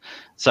spring," and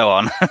so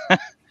on.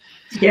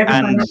 Yeah,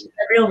 but the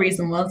real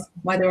reason was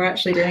why they were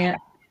actually doing it.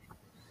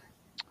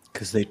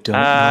 Because they don't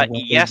know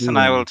what yes, and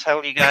I will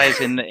tell you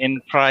guys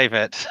in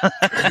private.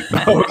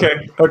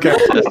 Okay.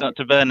 Just not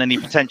to burn any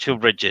potential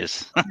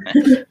bridges.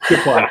 Good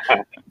point.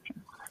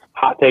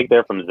 Hot take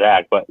there from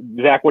Zach. But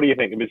Zach, what do you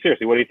think? I mean,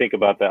 seriously, what do you think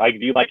about that?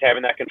 Do you like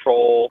having that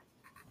control?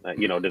 Does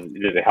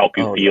it help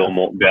you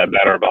feel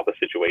better about the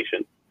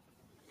situation?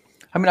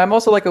 I mean, I'm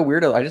also like a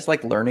weirdo. I just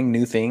like learning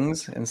new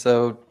things. And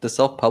so the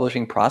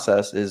self-publishing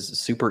process is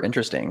super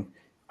interesting.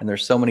 And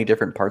there's so many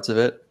different parts of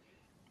it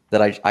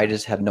that I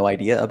just have no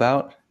idea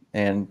about.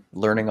 And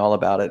learning all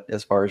about it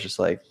as far as just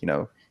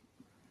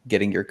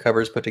getting your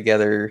covers put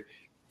together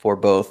for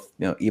both,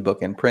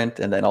 ebook and print,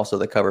 and then also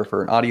the cover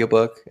for an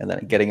audiobook, and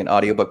then getting an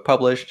audiobook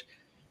published,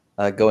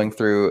 going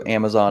through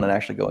Amazon and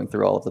actually going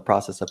through all of the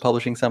process of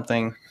publishing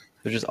something.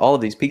 There's just all of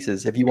these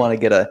pieces. If you want to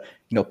get a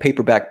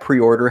paperback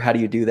pre-order, how do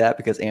you do that?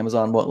 Because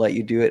Amazon won't let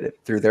you do it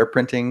through their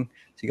printing.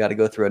 So you got to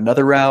go through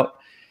another route.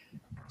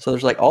 So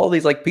there's all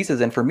these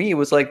pieces. And for me, it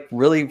was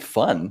really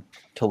fun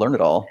to learn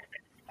it all.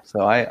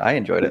 So I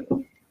enjoyed it.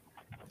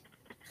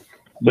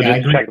 Yeah, I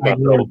agree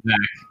with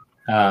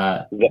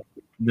Zach.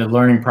 The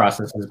learning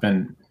process has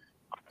been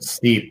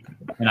steep.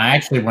 And I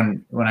actually,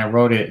 when I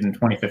wrote it in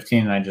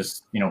 2015, I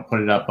just,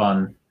 put it up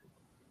on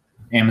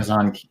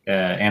Amazon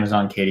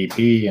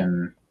KDP,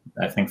 and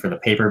I think for the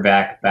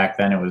paperback back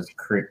then it was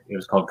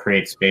called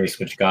Create Space,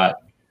 which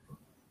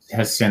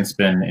has since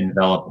been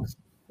enveloped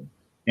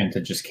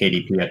into just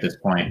KDP at this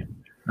point.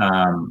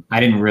 I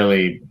didn't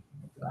really,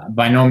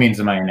 by no means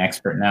am I an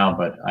expert now,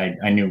 but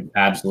I knew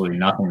absolutely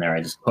nothing there.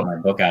 I just put my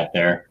book out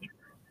there.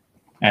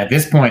 And at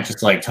this point,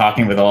 just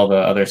talking with all the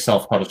other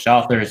self-published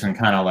authors and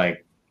kind of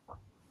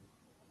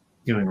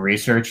doing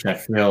research, I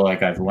feel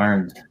like I've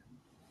learned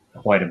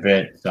quite a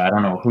bit. So I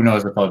don't know, who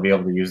knows if I'll be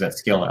able to use that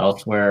skill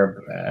elsewhere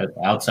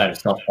outside of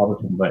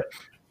self-publishing. But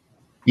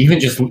even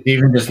just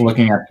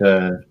looking at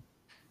the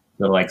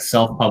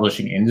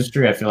self-publishing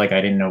industry, I feel like I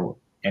didn't know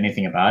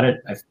anything about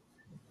it.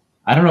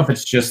 I don't know if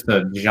it's just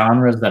the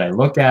genres that I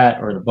look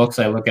at or the books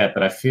I look at,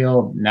 but I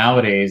feel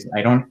nowadays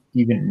I don't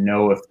even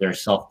know if they're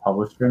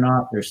self-published or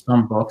not. There's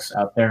some books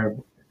out there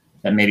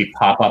that maybe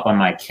pop up on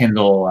my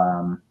Kindle,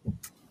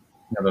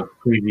 the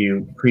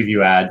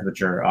preview ads,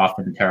 which are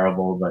often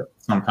terrible, but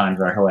sometimes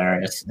are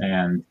hilarious.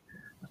 And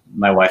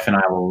my wife and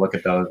I will look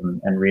at those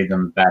and read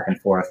them back and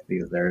forth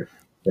because they're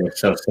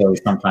so silly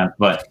sometimes.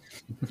 But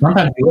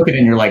sometimes you look at it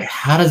and you're like,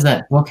 how does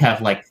that book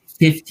have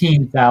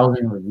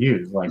 15,000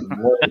 reviews? What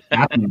is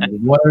happening?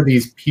 What are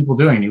these people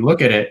doing? You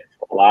look at it,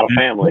 a lot of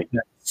family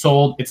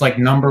sold. It's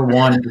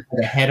 #1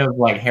 ahead of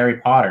Harry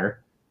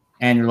Potter,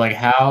 and you're like,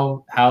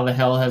 how the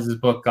hell has this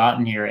book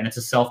gotten here? And it's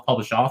a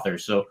self-published author,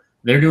 so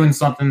they're doing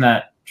something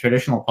that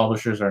traditional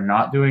publishers are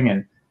not doing.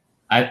 And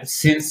in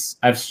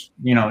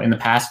the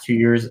past 2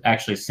 years,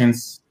 actually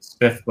since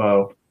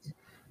SPIFBO,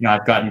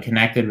 I've gotten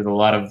connected with a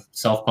lot of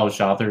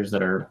self-published authors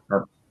that are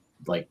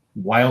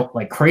wild,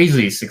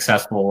 crazy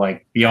successful,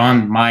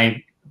 beyond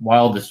my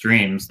wildest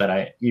dreams that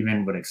I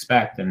even would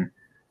expect.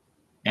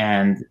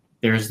 And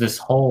there's this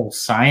whole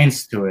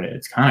science to it.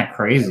 It's kind of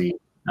crazy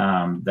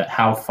that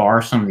how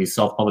far some of these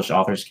self-published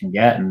authors can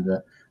get, and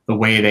the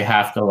way they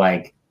have to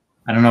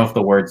I don't know if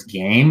the word's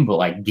game,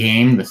 but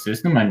game the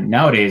system. And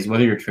nowadays,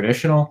 whether you're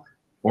traditional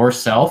or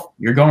self,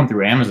 you're going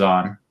through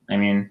Amazon. I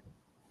mean,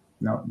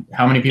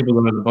 how many people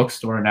go to the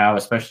bookstore now,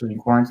 especially in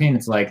quarantine?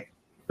 It's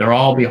they're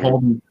all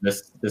beholden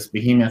to this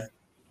behemoth.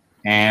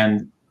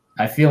 And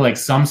I feel like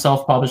some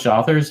self-published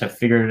authors have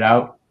figured it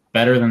out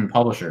better than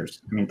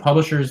publishers. I mean,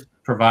 publishers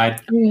provide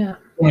so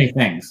many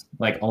things,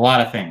 a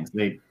lot of things.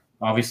 They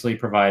obviously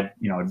provide,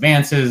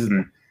 advances,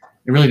 and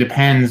it really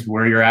depends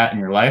where you're at in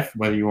your life,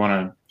 whether you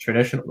want to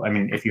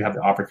if you have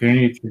the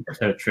opportunity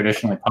to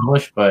traditionally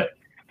publish. But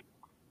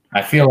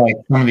I feel like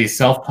some of these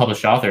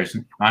self-published authors,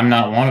 I'm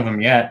not one of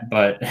them yet,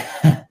 but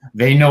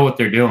they know what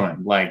they're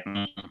doing. Like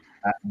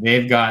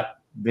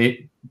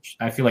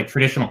I feel like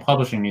traditional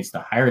publishing needs to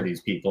hire these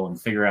people and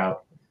figure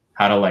out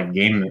how to like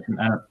gaming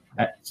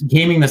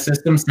the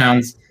system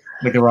sounds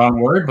like the wrong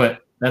word,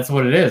 but that's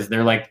what it is.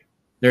 They're like,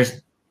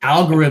 there's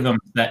algorithms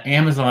that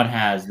Amazon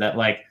has that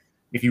like,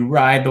 if you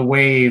ride the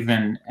wave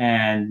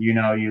and you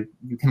know, you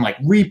can like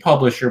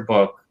republish your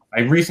book.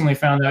 I recently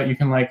found out you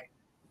can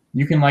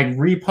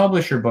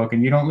republish your book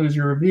and you don't lose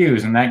your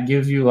reviews, and that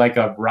gives you like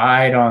a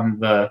ride on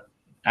the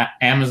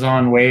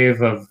Amazon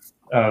wave of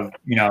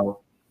you know,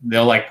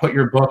 they'll like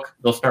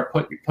they'll start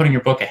putting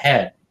your book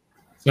ahead.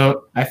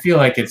 So I feel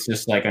like it's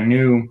just like a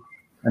new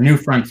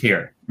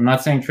frontier. I'm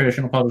not saying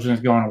traditional publishing is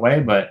going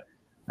away, but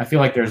I feel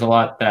like there's a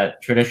lot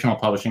that traditional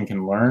publishing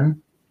can learn.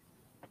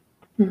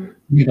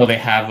 You know, they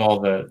have all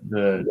they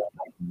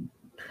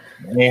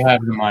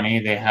have the money,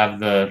 they have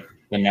the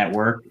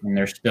network, and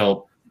they're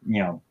still,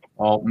 you know,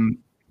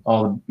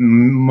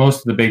 most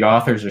of the big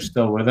authors are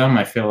still with them.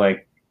 I feel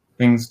like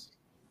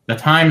the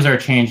times are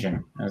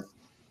changing,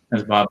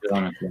 as Bob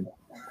Dylan said.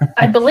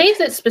 I believe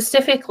that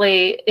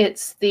specifically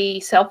it's the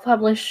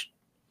self-published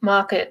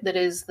market that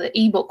is the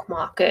ebook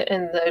market,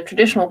 and the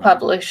traditional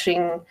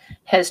publishing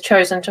has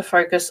chosen to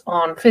focus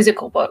on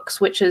physical books,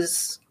 which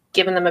has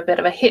given them a bit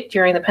of a hit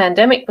during the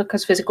pandemic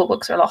because physical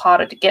books are a lot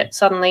harder to get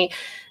suddenly.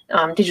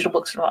 Digital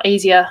books are a lot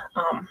easier.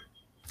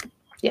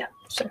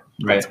 So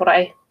that's what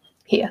I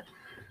hear.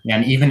 Yeah,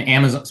 and even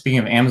Amazon, speaking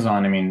of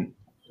Amazon, I mean,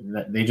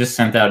 they just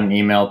sent out an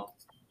email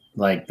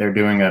like they're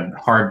doing a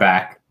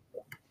hardback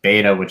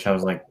beta, which I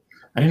was like,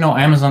 I didn't know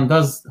Amazon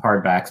does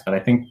hardbacks, but I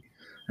think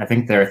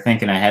they're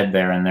thinking ahead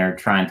there, and they're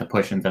trying to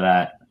push into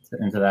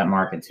that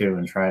market too,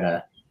 and try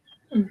to.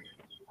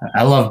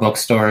 I love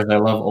bookstores. I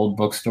love old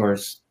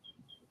bookstores.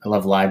 I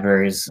love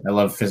libraries. I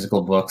love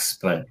physical books,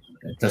 but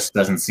it just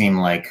doesn't seem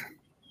like,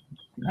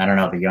 I don't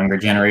know, the younger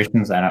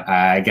generations.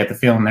 I get the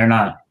feeling they're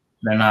not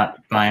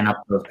buying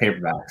up those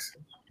paperbacks.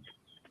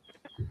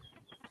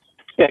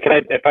 Yeah,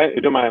 if I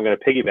don't mind, I'm going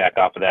to piggyback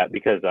off of that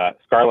because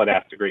Scarlett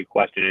asked a great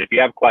question. And if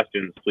you have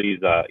questions, please,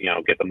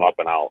 get them up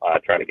and I'll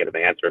try to get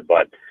them answered.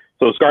 But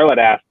so Scarlett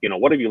asked,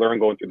 what have you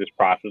learned going through this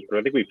process? But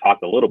I think we've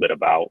talked a little bit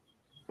about,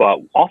 but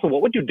also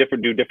what would you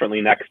do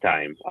differently next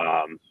time?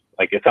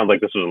 Like it sounds like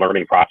this was a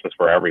learning process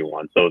for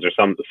everyone. So is there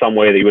some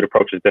way that you would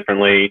approach this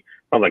differently?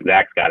 Sounds like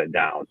Zach's got it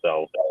down.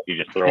 So you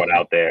just throw it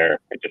out there.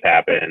 It just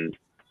happened.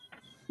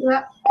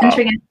 Yeah,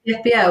 entering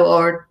into FBO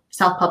or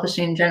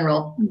self-publishing in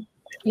general.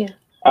 Yeah.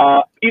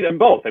 Either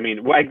both. I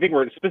mean, I think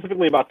we're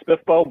specifically about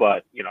SPIFFBO,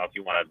 but if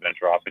you want to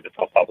venture off into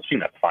self-publishing,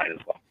 that's fine as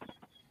well.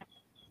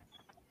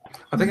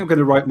 I think I'm going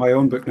to write my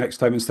own book next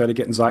time instead of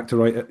getting Zach to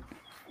write it.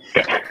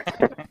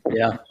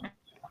 Yeah.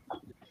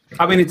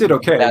 I mean, it did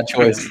okay. Bad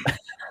choice.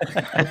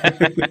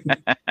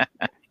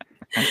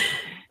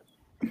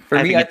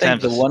 For me, I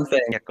think the one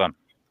thing. Yeah, go on.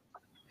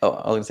 Oh, I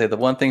was going to say the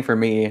one thing for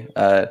me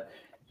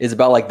is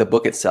about like the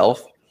book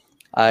itself.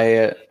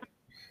 I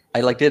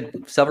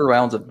did several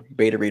rounds of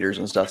beta readers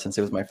and stuff since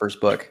it was my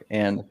first book,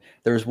 and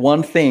there was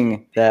one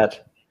thing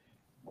that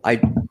I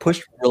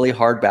pushed really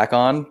hard back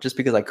on just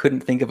because I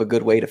couldn't think of a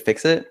good way to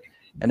fix it,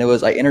 and it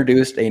was I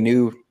introduced a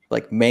new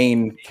like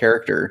main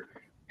character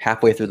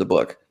halfway through the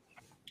book,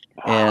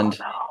 and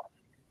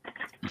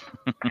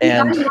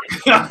I'm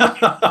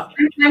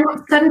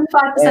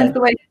 75% of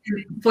the way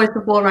through Voice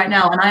of War right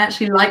now, and I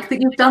actually like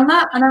that you've done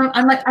that. And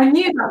I'm like, I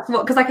knew that's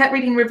what, because I kept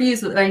reading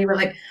reviews where you were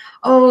like,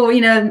 oh,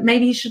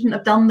 maybe you shouldn't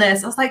have done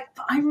this. I was like,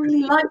 but I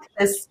really like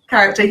this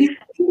character. He's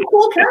a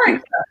cool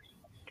character.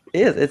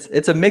 It is.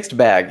 It's a mixed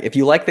bag. If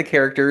you like the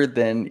character,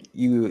 then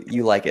you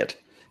like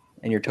it,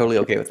 and you're totally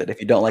okay with it.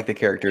 If you don't like the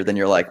character, then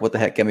you're like, what the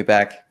heck? Get me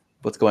back.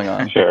 What's going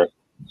on? Sure.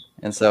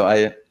 And so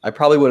I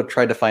probably would have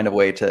tried to find a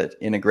way to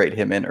integrate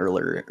him in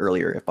earlier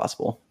if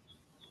possible.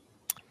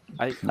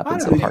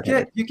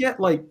 You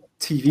get like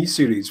TV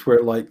series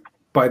where like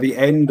by the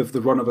end of the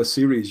run of a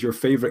series, your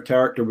favorite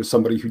character was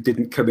somebody who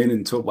didn't come in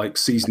until like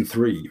season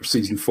 3 or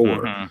season 4.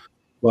 Mm-hmm.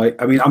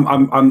 Like, I mean,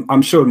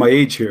 I'm showing my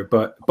age here,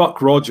 but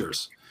Buck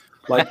Rogers,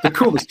 like the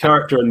coolest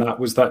character in that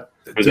was that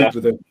dude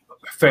with a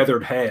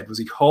feathered head. Was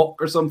he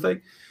Hawk or something?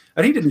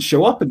 And he didn't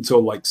show up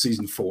until like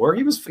season 4.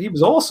 He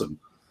was awesome.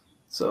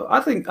 So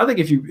I think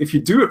if you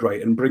do it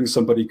right and bring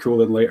somebody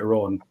cool in later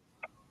on,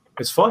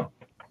 it's fine.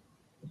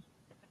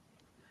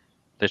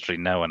 Literally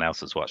no one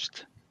else has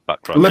watched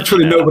Buck Rogers.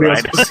 Literally nobody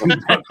else has seen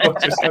Buck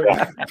Rogers.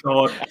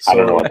 God,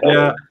 sorry.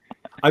 Yeah,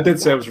 I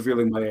did say I was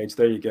revealing my age.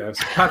 There you go.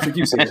 So Patrick,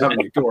 you've seen it, haven't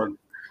you? Go on.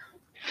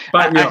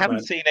 I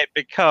haven't seen it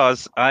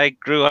because I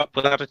grew up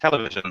without a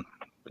television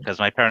because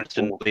my parents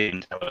didn't believe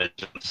in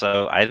television,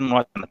 so I didn't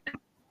watch anything.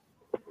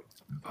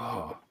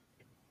 Oh.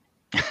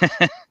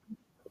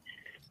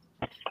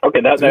 Okay,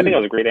 I think that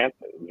was a great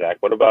answer, Zach.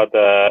 What about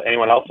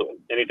anyone else?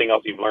 Anything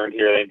else you've learned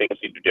here? Anything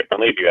else you do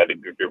differently if you're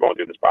going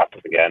through this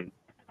process again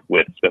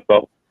with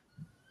SPIFFBO?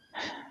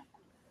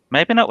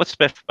 Maybe not with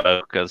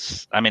SPIFFBO,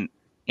 because I mean,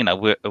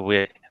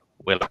 we're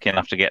lucky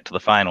enough to get to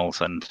the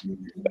finals, and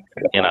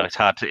it's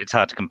hard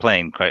to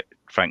complain, quite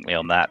frankly,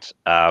 on that.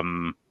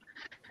 In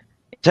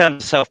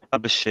terms of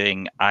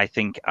self-publishing, I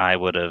think I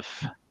would have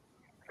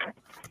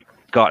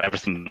got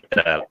everything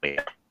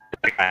earlier.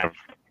 I have,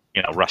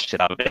 rushed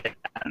it up a bit,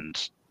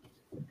 and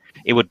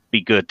it would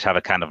be good to have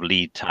a kind of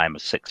lead time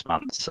of 6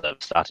 months of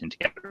starting to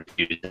get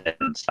reviews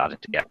and starting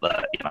to get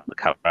the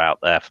cover out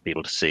there for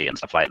people to see and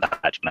stuff like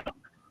that.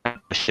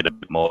 Push it a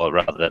bit more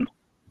rather than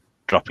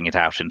dropping it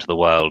out into the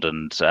world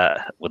and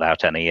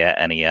without any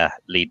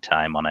lead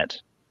time on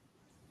it.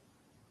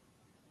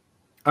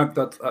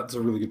 That's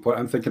a really good point.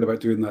 I'm thinking about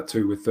doing that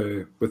too with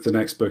the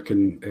next book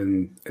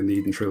in the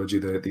Eden trilogy,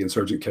 the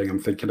Insurgent King. I'm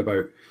thinking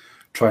about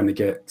trying to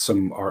get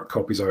some art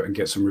copies out and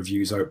get some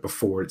reviews out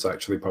before it's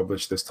actually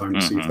published this time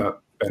to see if that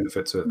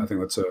benefits it. I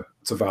think it's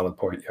a valid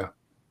point. Yeah.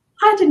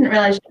 I didn't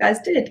realize you guys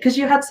did, because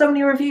you had so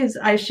many reviews.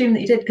 I assume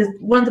that you did, because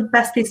one of the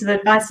best pieces of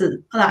advice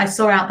that I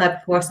saw out there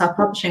before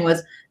self-publishing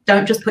was,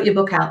 don't just put your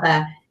book out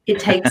there. It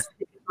takes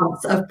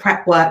months of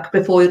prep work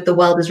before the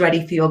world is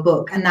ready for your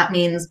book. And that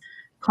means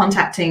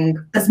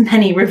contacting as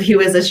many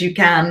reviewers as you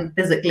can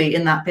physically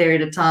in that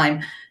period of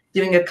time,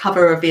 doing a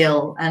cover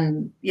reveal.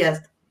 And yes,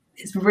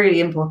 it's a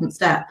really important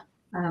step.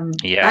 I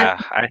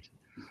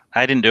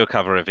didn't do a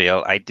cover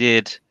reveal. I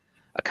did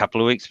a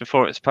couple of weeks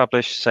before it's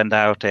published, send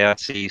out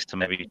ARCs to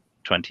maybe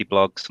 20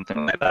 blogs,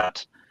 something like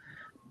that.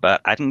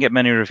 But I didn't get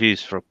many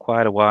reviews for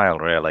quite a while,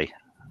 really.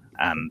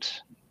 And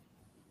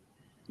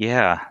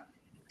yeah.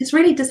 It's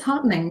really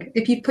disheartening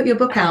if you put your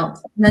book out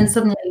and then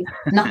suddenly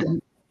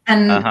nothing.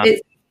 And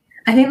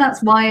I think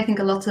that's why I think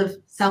a lot of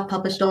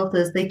self-published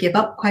authors, they give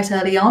up quite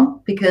early on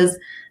because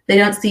they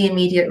don't see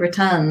immediate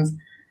returns.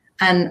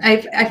 And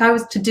if I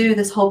was to do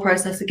this whole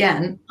process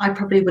again, I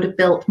probably would have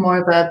built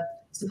more of a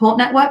support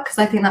network, because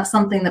I think that's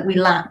something that we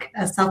lack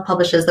as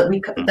self-publishers, that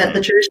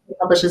the traditional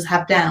publishers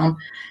have down.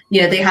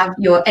 They have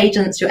your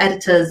agents, your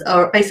editors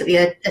are basically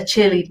a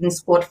cheerleading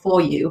squad for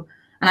you.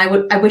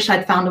 And I wish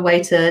I'd found a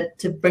way to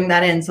bring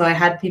that in, so I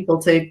had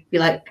people to be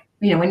like,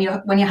 when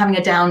you're having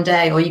a down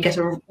day, or you get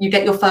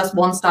your first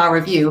 1-star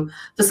review,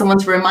 for someone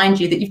to remind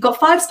you that you've got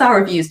 5-star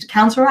reviews to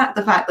counteract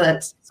the fact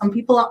that some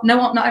people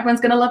not everyone's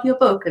going to love your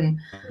book. And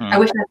I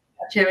wish I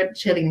had a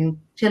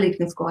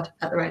cheerleading squad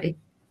at the ready.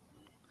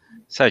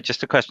 So,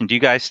 just a question: do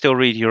you guys still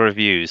read your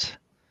reviews?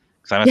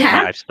 Because I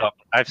must admit,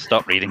 I've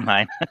stopped reading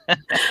mine.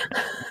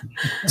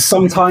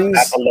 Sometimes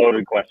that's a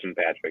loaded question,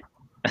 Patrick.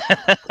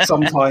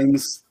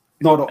 Sometimes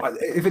not.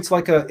 If it's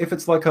like a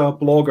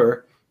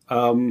blogger.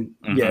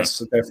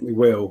 Yes, I definitely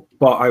will.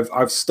 But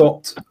I've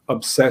stopped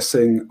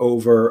obsessing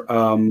over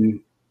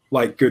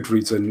like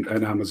Goodreads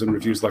and Amazon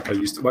reviews like I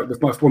used to.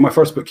 Like when my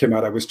first book came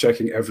out, I was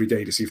checking every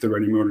day to see if there were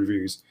any more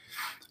reviews.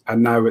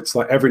 And now it's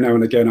like every now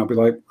and again I'll be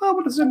like, oh,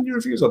 what is any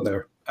reviews on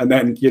there? And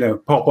then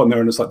pop on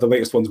there and it's like the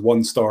latest one's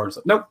 1 star. It's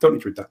like, nope, don't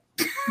need to read that.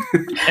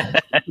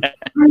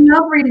 I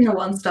love reading the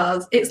 1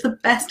 stars. It's the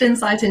best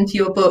insight into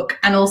your book,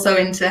 and also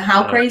into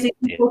how crazy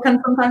people can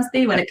sometimes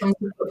be when it comes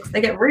to books. They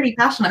get really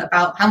passionate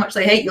about how much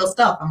they hate your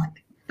stuff. I'm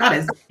like, that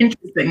is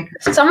interesting.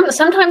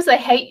 Sometimes they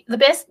hate the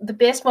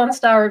best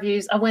 1-star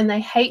reviews are when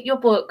they hate your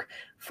book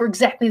for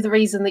exactly the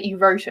reason that you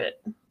wrote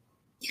it.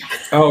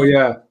 Oh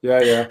yeah.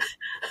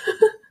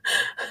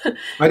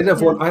 I did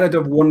have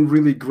one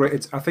really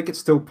great. I think it's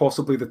still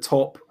possibly the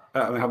top.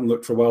 I haven't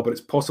looked for a while, but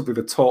it's possibly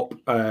the top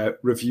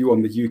review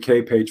on the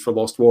UK page for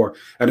Lost War,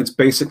 and it's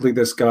basically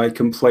this guy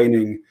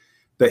complaining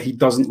that he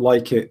doesn't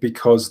like it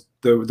because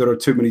there are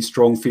too many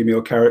strong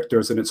female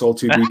characters and it's all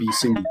too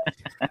BBC.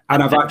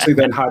 And I've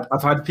actually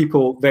I've had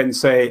people then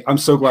say, "I'm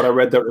so glad I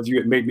read that review;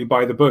 it made me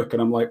buy the book."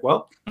 And I'm like,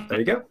 "Well, there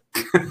you go."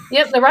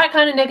 Yep, the right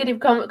kind of negative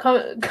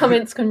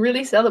comments can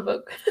really sell a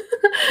book.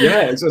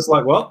 Yeah, it's just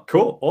like, well,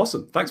 cool,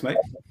 awesome, thanks, mate.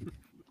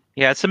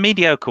 Yeah, it's the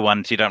mediocre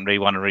ones you don't really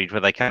want to read,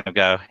 where they kind of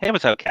go, "It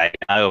was okay,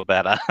 I know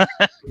better,"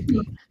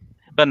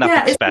 but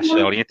nothing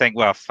special. You think,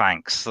 "Well,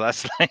 thanks."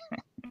 That's like.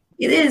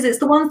 It is. It's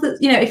the ones that,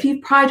 if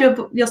you pride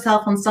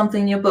yourself on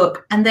something in your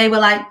book and they were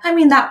like, I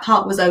mean, that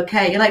part was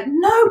okay. You're like,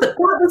 no, but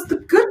that was the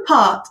good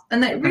part.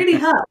 And it really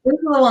hurt. Those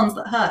are the ones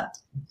that hurt.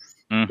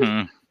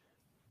 Mm-hmm.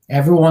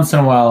 Every once in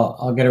a while,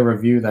 I'll get a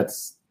review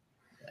it's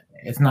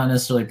not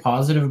necessarily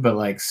positive, but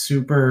like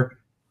super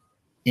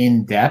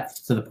in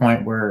depth to the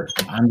point where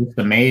I'm just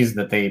amazed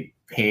that they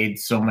paid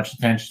so much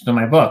attention to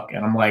my book.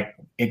 And I'm like,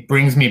 it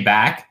brings me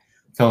back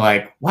to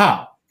like,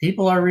 wow,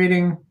 people are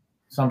reading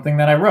something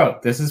that I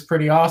wrote. This is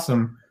pretty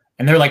awesome.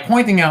 And they're like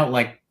pointing out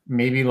like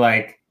maybe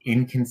like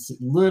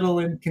little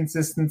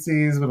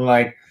inconsistencies with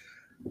like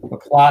the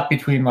plot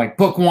between like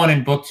book 1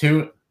 and book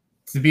 2.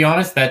 To be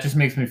honest, that just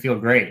makes me feel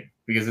great,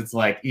 because it's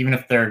like, even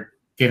if they're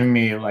giving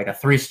me like a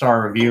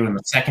 3-star review in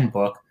the second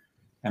book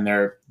and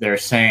they're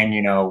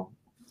saying,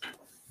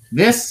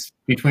 this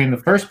between the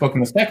first book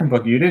and the second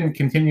book, you didn't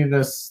continue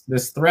this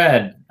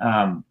thread.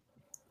 I'm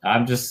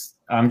just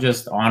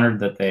honored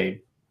that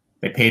they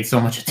paid so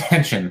much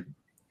attention.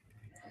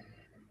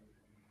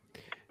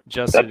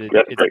 Justin,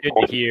 it's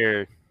good to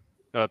hear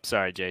Oh,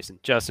 sorry, Jason.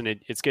 Justin,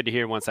 it's good to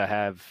hear once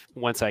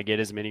I get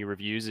as many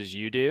reviews as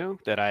you do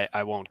that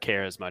I won't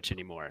care as much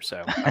anymore.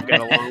 So I've got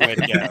a long way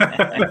to go.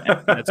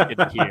 That's good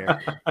to hear.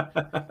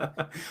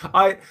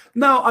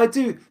 I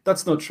do.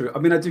 That's not true. I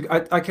mean, I do.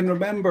 I can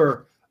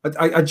remember.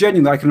 I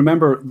genuinely can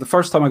remember the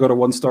first time I got a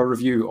 1-star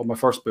review on my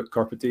first book,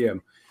 Carpe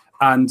Diem,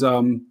 and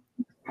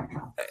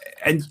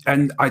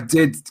I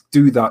did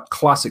do that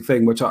classic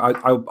thing, which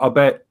I'll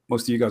bet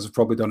most of you guys have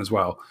probably done as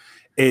well,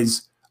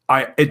 is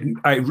I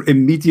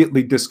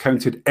immediately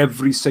discounted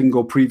every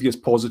single previous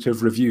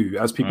positive review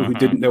as people who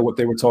didn't know what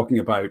they were talking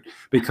about,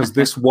 because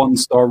this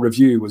 1-star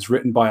review was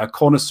written by a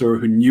connoisseur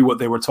who knew what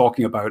they were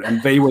talking about,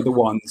 and they were the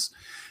ones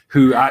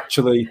who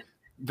actually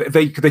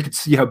they could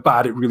see how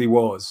bad it really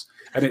was.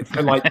 And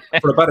like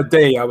for about a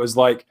day, I was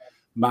like,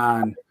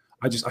 man,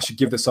 I should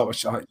give this up.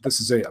 This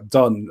is it. I'm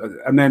done.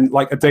 And then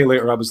like a day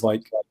later, I was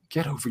like,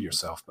 get over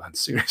yourself, man.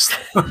 Seriously.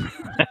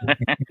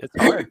 It's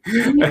hard.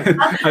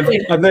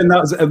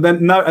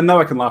 and now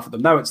I can laugh at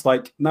them. Now it's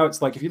like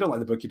if you don't like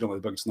the book, you don't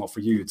like the book. It's not for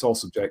you. It's all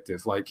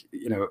subjective. Like,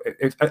 you know,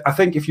 I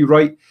think if you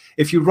write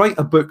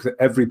a book that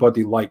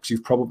everybody likes,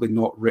 you've probably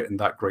not written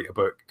that great a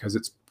book, because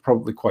it's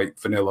probably quite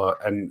vanilla.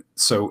 And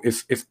so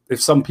if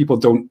some people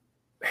don't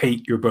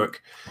hate your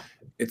book,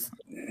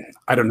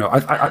 I don't know.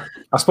 I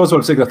suppose what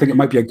I'm saying, I think it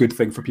might be a good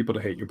thing for people to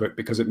hate your book,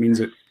 because it means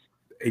it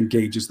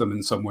engages them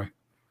in some way.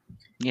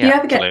 Yeah, you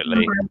ever get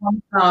absolutely.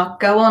 1-star,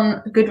 go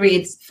on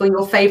Goodreads for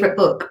your favorite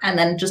book and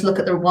then just look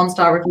at the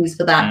 1-star reviews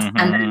for that.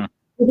 And then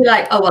you'll be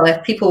like, oh, well,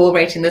 if people were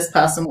rating this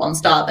person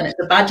 1-star, then it's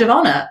a badge of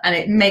honor. And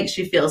it makes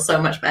you feel so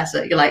much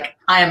better. You're like,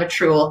 I am a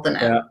true author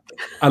now. Yeah.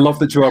 I love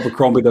that Joe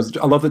Abercrombie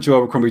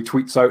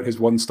tweets out his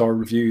 1-star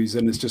reviews,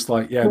 and it's just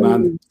like, yeah,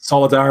 man,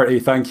 solidarity.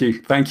 Thank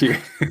you. I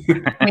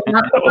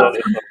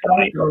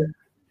mean,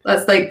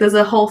 that's like, there's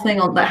a whole thing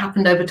that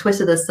happened over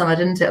Twitter this summer,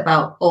 didn't it,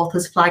 about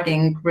authors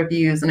flagging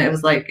reviews, and it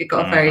was like, it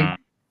got very,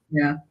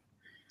 yeah.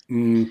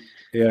 I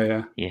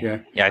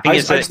think I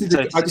just need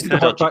to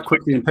hop back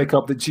quickly and pick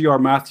up that G.R.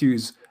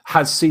 Matthews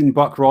has seen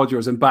Buck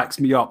Rogers and backs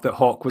me up that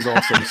Hawk was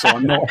awesome. So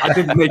I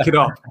didn't make it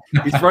up.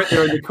 He's right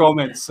there in the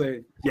comments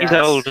saying, yes. He's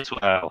old as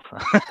well.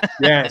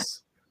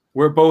 Yes,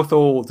 we're both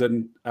old,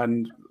 and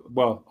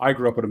well, I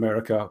grew up in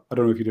America. I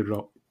don't know if you did or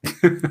not.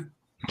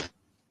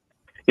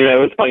 You know,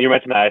 it was funny you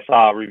mentioned that. I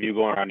saw a review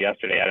going around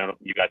yesterday. I don't know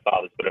if you guys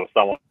saw this, but it was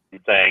someone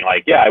saying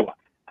like, yeah,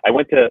 I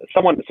went to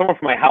someone from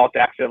my house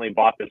accidentally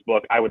bought this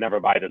book. I would never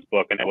buy this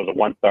book, and it was a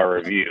 1-star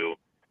review.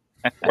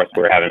 Of course,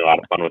 we were having a lot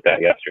of fun with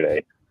that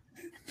yesterday.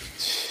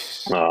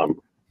 I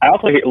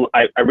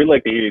really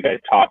like to hear you guys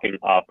talking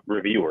up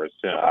reviewers.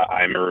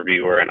 I'm a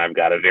reviewer, and I've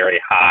got a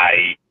very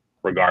high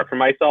regard for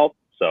myself.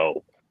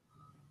 So,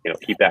 you know,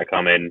 keep that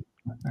coming.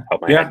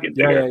 Help my head get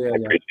bigger. I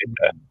appreciate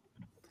that.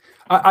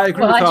 I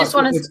agree with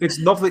that. It's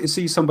lovely to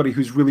see somebody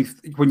who's really,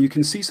 when you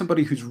can see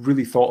somebody who's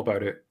really thought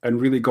about it and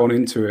really gone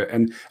into it,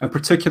 and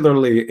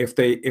particularly if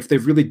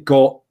they've really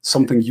got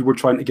something you were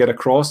trying to get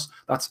across,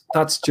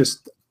 that's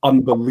just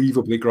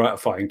unbelievably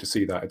gratifying to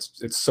see that.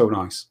 It's so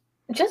nice.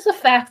 Just the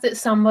fact that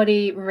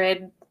somebody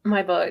read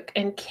my book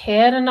and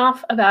cared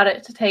enough about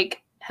it to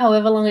take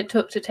however long it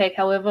took to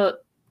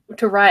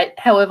write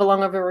however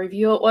long of a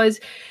review it was,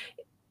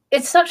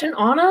 it's such an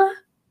honor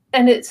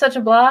and it's such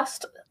a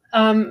blast.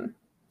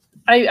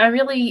 I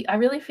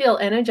really feel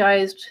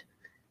energized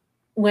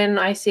when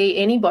I see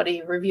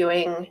anybody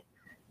reviewing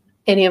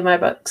any of my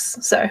books.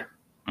 So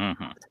I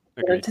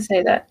wanted to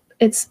say that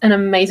it's an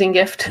amazing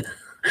gift.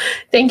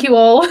 Thank you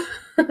all.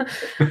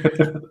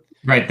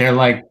 Right. They're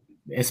like,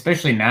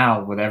 especially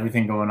now with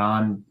everything going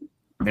on,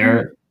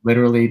 they're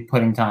literally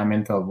putting time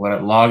into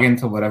log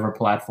into whatever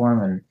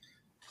platform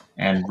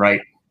and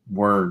write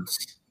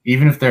words,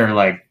 even if they're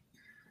like,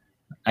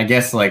 I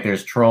guess like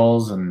there's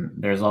trolls and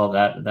there's all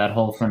that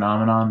whole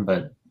phenomenon,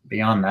 but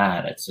beyond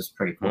that, it's just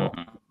pretty cool.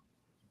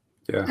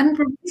 Yeah. And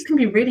reviews can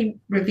be really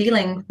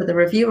revealing for the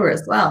reviewer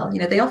as well.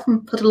 You know, they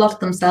often put a lot of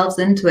themselves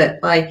into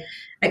it by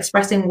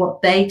expressing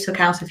what they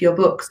took out of your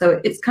book. So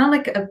it's kind of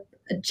like a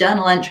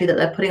journal entry that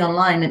they're putting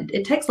online.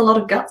 It takes a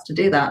lot of guts to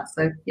do that.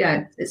 So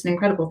yeah, it's an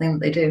incredible thing that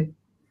they do.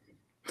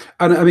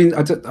 And I mean,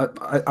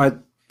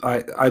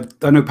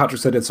 I know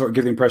Patrick said it sort of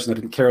gave the impression I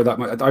didn't care that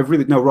much. I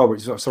really, no,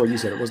 Robert, sorry, you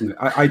said it, wasn't it?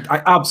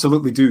 I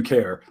absolutely do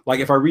care. Like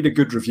if I read a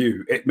good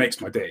review, it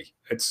makes my day.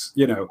 It's,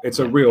 you know, it's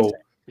a real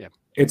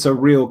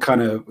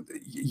kind of,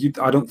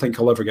 I don't think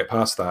I'll ever get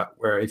past that,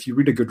 where if you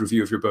read a good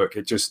review of your book,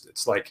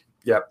 it's like,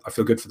 yeah, I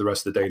feel good for the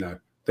rest of the day now.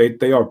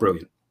 They are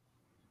brilliant.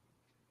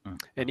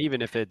 And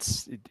even if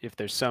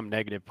there's some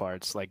negative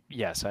parts, like,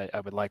 yes, I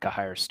would like a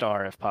higher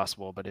star if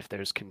possible, but if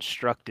there's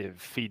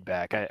constructive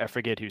feedback, I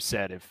forget who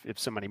said, if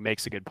somebody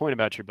makes a good point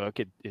about your book,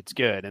 it's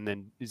good. And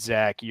then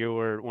Zach,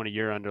 one of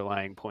your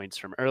underlying points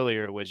from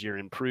earlier was you're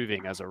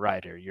improving as a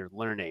writer, you're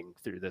learning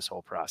through this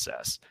whole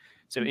process.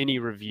 So any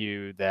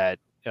review that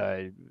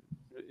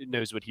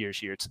knows what he or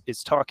she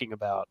is talking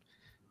about,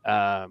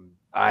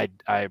 I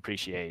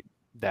appreciate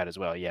that as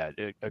well. Yeah,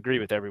 I agree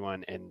with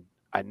everyone, and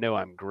I know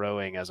I'm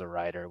growing as a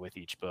writer with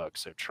each book,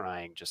 so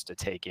trying just to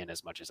take in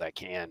as much as I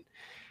can.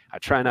 I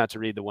try not to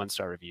read the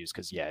 1-star reviews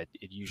because it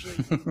usually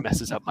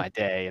messes up my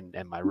day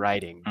and my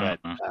writing. But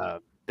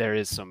there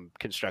is some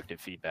constructive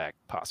feedback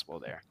possible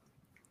there.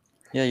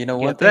 Yeah, you know,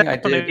 one thing I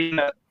did.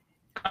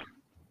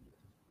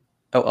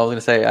 Oh, I was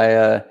gonna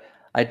say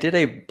I did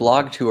a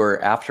blog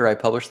tour after I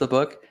published the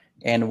book,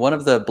 and one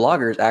of the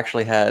bloggers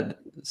actually had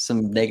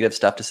some negative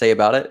stuff to say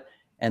about it,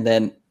 and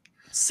then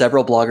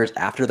several bloggers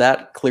after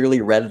that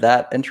clearly read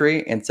that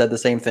entry and said the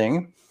same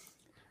thing.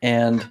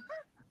 And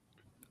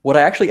what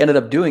I actually ended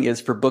up doing is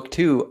for book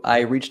 2,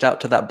 I reached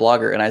out to that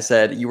blogger and I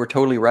said, "You were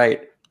totally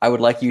right. I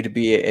would like you to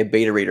be a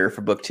beta reader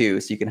for book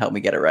 2 so you can help me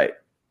get it right."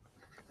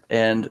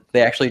 And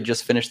they actually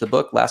just finished the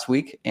book last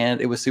week, and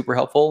it was super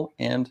helpful.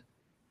 And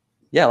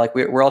yeah, like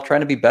we're all trying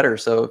to be better.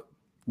 So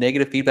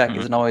negative feedback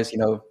isn't always, you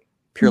know,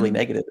 purely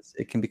negative.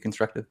 It can be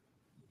constructive.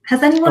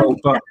 Has anyone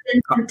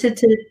been tempted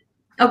to?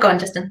 Oh, go on,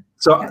 Justin.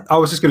 So I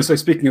was just going to say,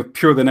 speaking of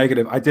purely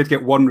negative, I did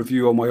get one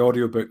review on my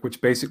audiobook, which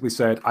basically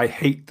said, "I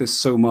hate this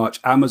so much.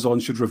 Amazon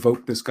should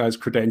revoke this guy's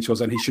credentials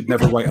and he should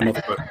never write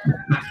another book."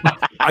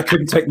 I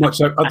couldn't take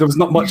much out. There was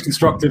not much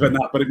constructive in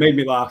that, but it made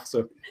me laugh.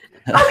 So.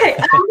 Okay.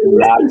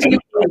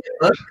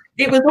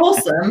 It was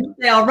awesome.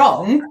 They are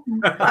wrong.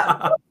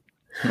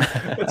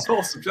 It's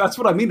all. That's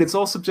what I mean. It's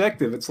all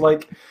subjective. It's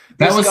like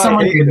that was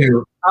someone you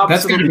knew.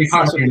 That's going to be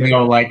hard to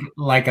know,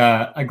 like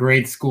a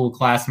grade school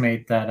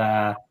classmate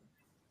that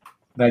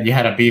you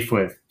had a beef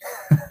with.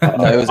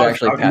 It was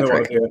actually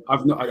Patrick.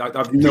 I've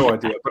no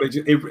idea. But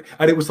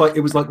it was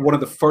like one of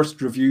the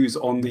first reviews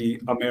on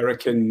the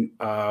American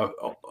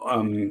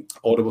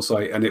Audible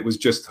site, and it was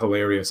just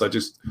hilarious.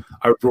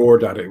 I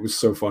roared at it. It was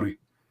so funny.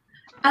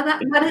 And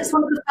when it's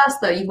one of the first,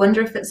 though, you wonder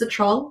if it's a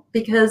troll,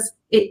 because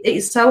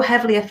it so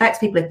heavily affects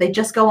people. If they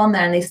just go on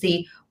there and they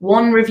see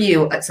one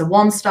review, it's a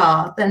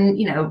 1-star, then,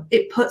 you know,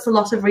 it puts a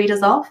lot of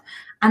readers off.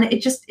 And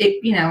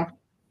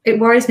it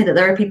worries me that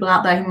there are people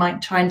out there who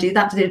might try and do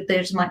that. They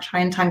just might try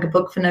and tank a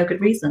book for no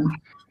good reason.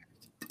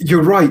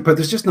 You're right, but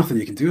there's just nothing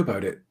you can do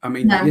about it. I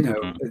mean, you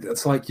know,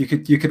 it's like you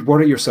could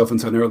worry yourself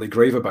into an early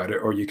grave about it,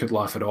 or you could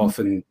laugh it off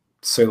and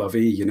c'est la vie.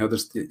 You know,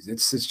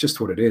 it's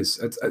just what it is.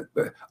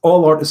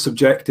 All art is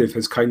subjective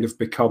has kind of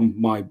become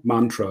my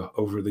mantra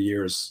over the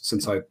years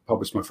since I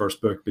published my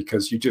first book,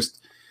 because you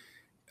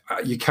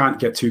can't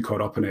get too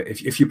caught up in it.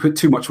 If you put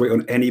too much weight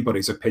on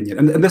anybody's opinion,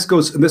 and this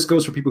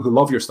goes for people who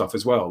love your stuff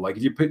as well. Like,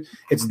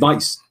 it's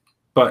nice,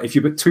 but if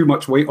you put too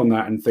much weight on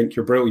that and think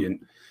you're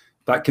brilliant,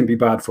 that can be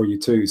bad for you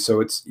too. So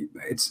it's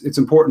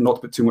important not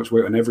to put too much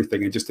weight on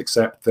everything and just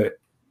accept that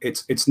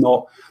it's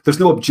not. There's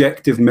no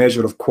objective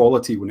measure of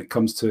quality when it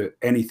comes to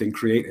anything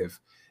creative.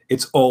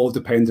 It's all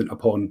dependent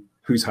upon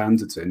whose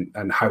hands it's in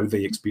and how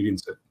they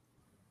experience it.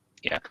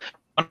 Yeah,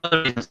 one of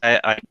the reasons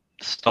I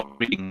stopped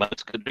reading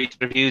most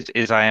Goodreads reviews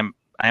is I am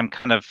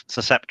kind of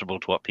susceptible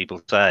to what people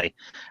say,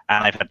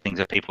 and I've had things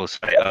that people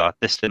say, "Oh,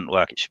 this didn't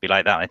work. It should be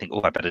like that." And I think,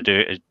 "Oh, I better do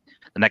it.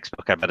 The next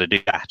book, I better do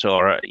that,"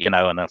 or you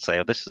know, and they'll say,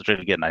 "Oh, this is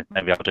really good. And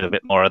maybe I'll do a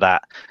bit more of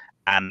that."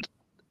 And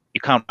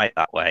you can't write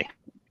that way,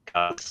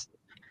 because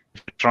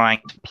if you're trying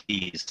to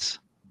please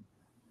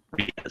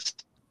readers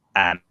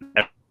and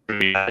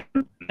everybody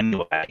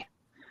anyway,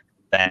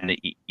 then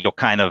you're not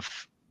going to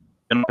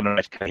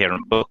write a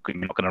coherent book, and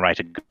you're not going to write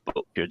a good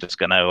book. You're just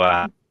going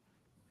to,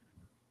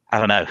 I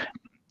don't know,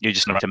 you're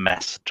just going to write a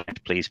mess trying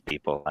to please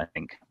people, I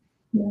think.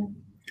 Yeah.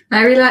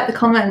 I really like the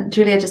comment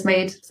Julia just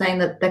made, saying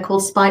that they're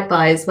called spite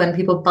buys when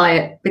people buy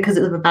it because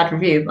it was a bad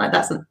review. Like,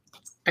 that's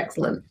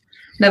excellent.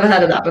 Never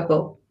heard of that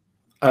before.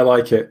 I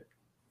like it.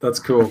 That's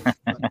cool.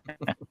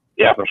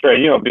 Yeah, for sure.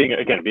 You know, being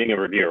a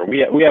reviewer, we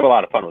have a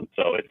lot of fun with it.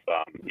 So it's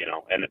you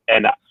know,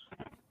 and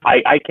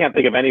I can't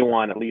think of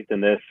anyone, at least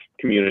in this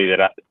community,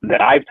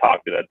 that I've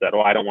talked to that said,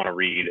 "Oh, I don't want to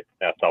read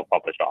a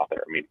self-published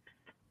author." I mean,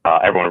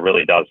 everyone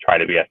really does try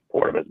to be as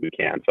supportive as we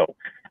can. So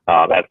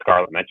as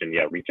Scarlett mentioned,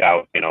 yeah, reach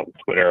out, you know,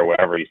 Twitter or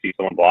wherever you see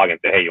someone blog and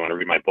say, "Hey, you want to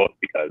read my book?"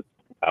 Because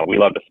we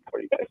love to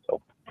support you guys.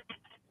 So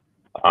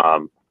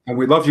and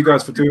we love you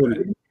guys for doing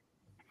it.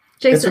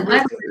 Jason,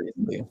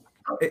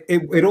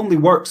 it only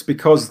works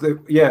because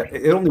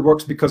it only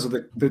works because of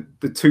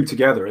the two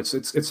together. It's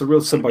a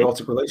real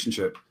symbiotic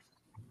relationship.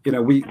 You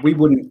know, we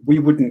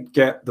wouldn't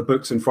get the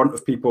books in front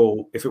of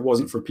people if it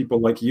wasn't for people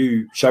like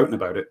you shouting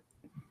about it.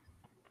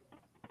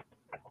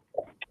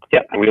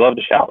 Yeah, and we love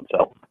to shout.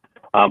 So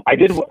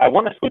I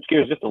want to switch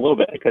gears just a little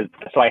bit, because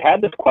I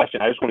had this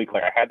question. I just want to be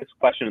clear. I had this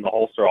question in the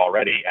holster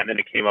already, and then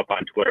it came up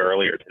on Twitter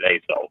earlier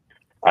today. So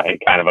in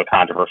kind of a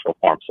controversial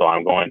form. So I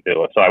wanted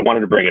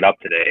to bring it up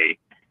today.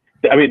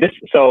 I mean,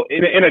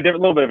 in a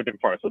little bit of a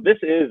different form. So this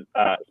is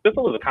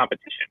Spiffle is a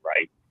competition,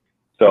 right?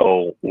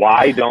 So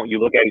why don't you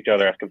look at each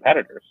other as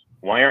competitors?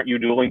 Why aren't you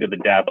dueling to the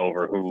death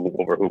over who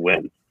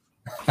wins?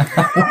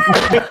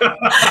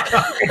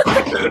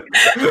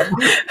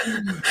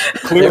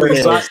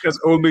 Clearly, Zach has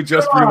only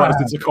just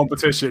realized it's a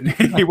competition.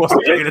 He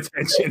wasn't paying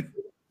attention.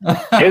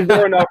 Is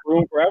there enough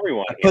room for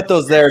everyone? I put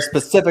those there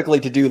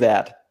specifically to do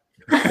that.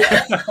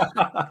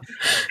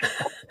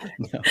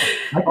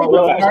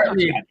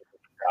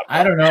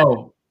 I don't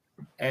know.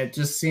 It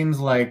just seems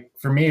like,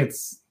 for me,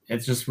 it's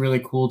just really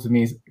cool to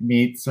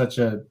meet such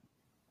a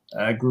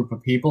a group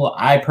of people.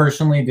 I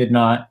personally did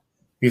not,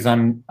 because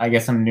I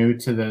guess I'm new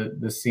to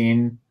the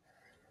scene.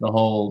 The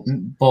whole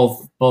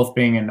both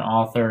being an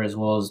author as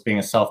well as being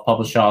a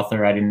self-published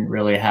author, I didn't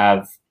really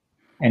have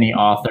any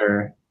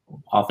author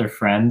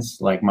friends.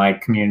 Like my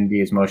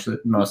community is mostly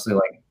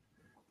like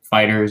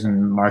fighters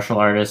and martial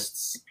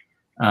artists,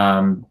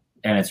 and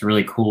it's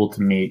really cool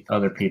to meet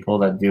other people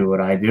that do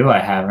what I do. I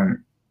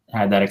haven't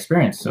had that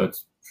experience, so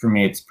for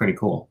me it's pretty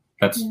cool.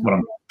 That's what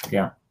I'm.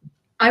 Yeah.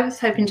 I was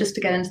hoping just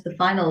to get into the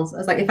finals. I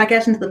was like, if I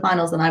get into the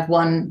finals, then I've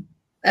won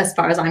as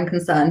far as I'm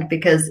concerned,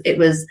 because it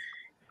was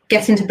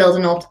getting to build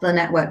an author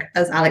network,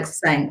 as Alex was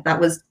saying. That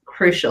was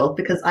crucial,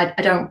 because I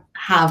don't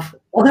have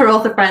other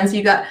author friends.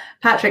 You got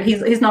Patrick,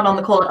 he's not on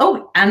the call.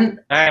 Oh, and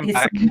he's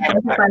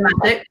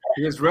magic.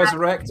 He is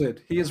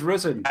resurrected. He is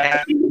risen. I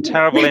have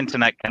terrible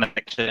internet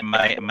connection in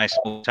my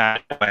small town,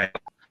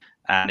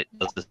 and it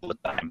does this all the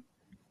time.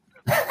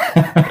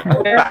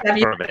 Back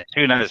for a bit.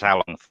 Who knows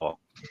how long for?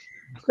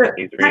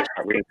 He's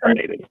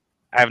reincarnated.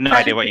 I have no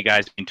idea what you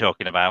guys have been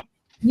talking about.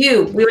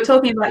 We were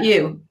talking about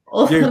you.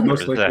 You,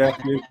 mostly, yeah,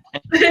 you.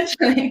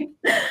 Literally.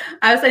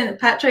 I was saying that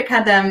Patrick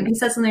had he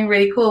said something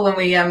really cool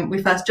when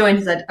we first joined.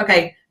 He said,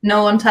 okay,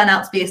 no one turned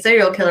out to be a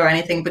serial killer or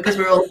anything because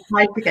we're all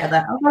tied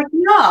together. I was like,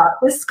 yeah,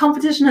 this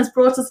competition has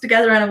brought us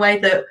together in a way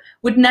that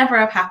would never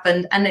have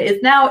happened, and it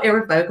is now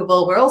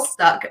irrevocable. We're all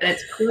stuck, and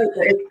it's great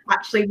that it's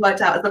actually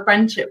worked out as a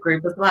friendship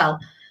group as well.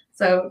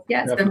 So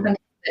yeah, it's been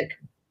fantastic.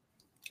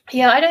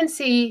 Yeah, I don't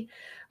see,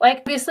 like,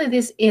 obviously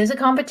this is a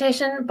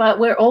competition, but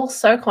we're all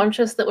so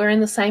conscious that we're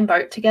in the same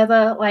boat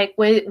together. Like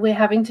we're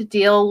having to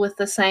deal with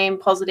the same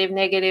positive,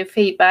 negative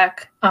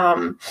feedback.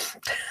 And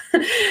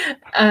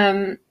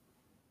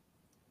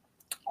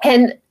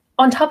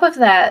on top of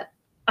that,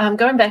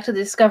 going back to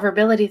the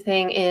discoverability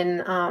thing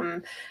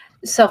in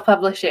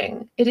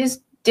self-publishing, it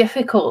is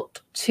difficult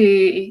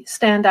to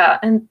stand out.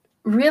 And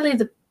really,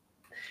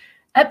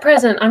 at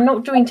present, I'm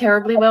not doing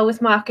terribly well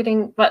with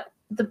marketing, but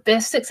the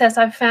best success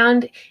I've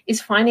found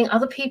is finding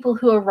other people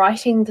who are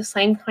writing the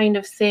same kind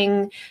of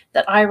thing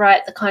that I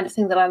write, the kind of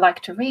thing that I like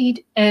to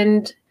read,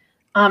 and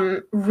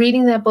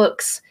reading their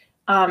books,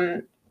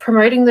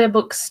 promoting their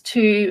books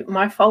to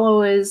my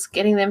followers,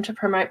 getting them to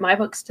promote my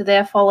books to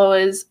their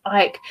followers.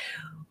 Like,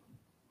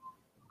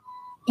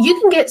 you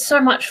can get so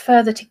much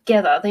further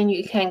together than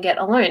you can get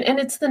alone. And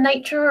it's the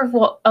nature of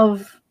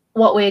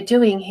what we're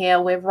doing here.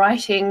 We're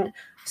writing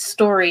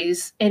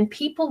stories, and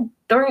people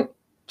don't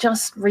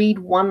just read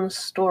one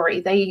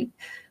story.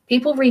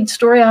 People read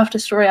story after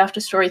story after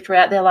story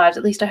throughout their lives.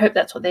 At least I hope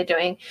that's what they're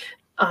doing,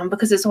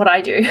 because it's what I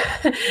do.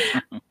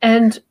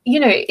 And, you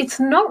know, it's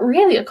not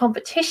really a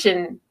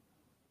competition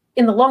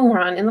in the long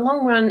run. In the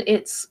long run,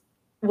 it's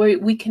where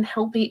we can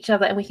help each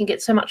other, and we can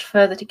get so much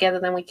further together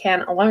than we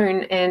can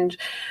alone. And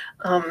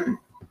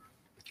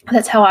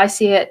that's how I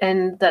see it,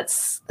 and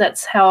that's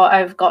how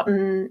I've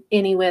gotten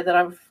anywhere that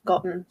I've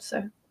gotten.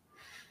 So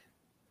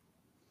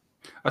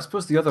I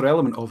suppose the other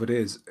element of it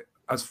is,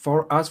 as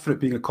for it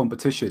being a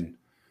competition,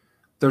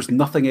 there's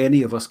nothing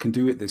any of us can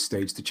do at this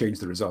stage to change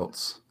the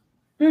results.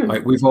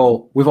 Like we've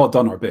all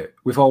done our bit.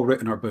 We've all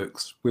written our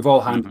books. We've all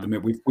handed them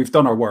in. We've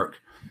done our work,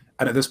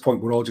 and at this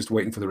point, we're all just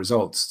waiting for the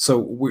results. So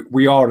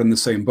we are in the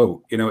same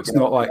boat. You know, it's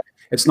not like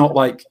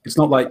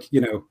you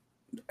know,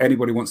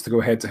 anybody wants to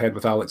go head to head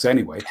with Alex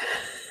anyway.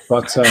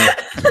 But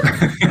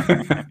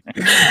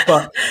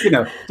but you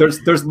know,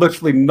 there's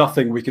literally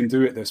nothing we can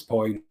do at this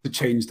point to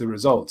change the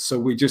results. So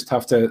we just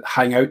have to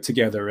hang out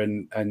together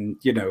and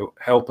you know,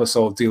 help us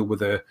all deal with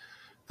the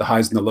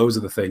highs and the lows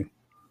of the thing.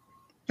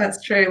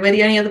 That's true. We're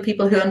the only other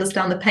people who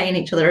understand the pain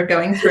each other are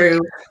going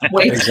through.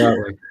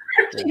 Exactly.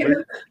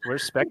 We're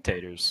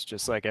spectators,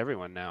 just like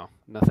everyone now.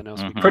 Nothing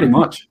else. Pretty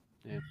much.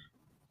 Yeah.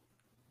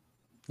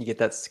 You get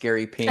that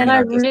scary ping and in I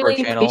our Discord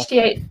really channel.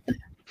 appreciate.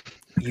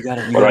 You got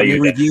a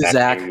new review,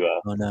 Zach.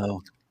 Oh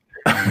no.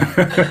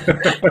 I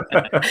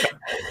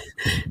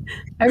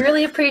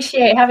really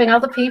appreciate having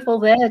other people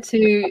there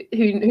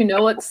who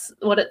know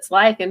what it's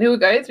like, and who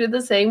go through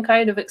the same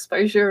kind of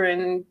exposure,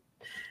 and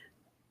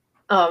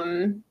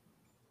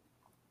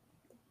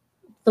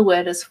the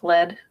word is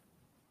fled.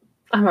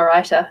 I'm a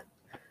writer.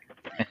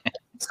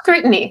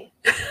 Scrutiny.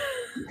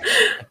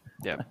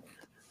 Yeah.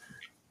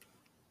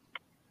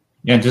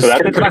 Yeah, just So that's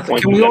a great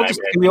point Can we that all I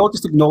just read. can we all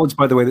just acknowledge,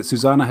 by the way, that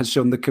Susanna has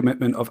shown the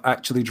commitment of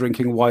actually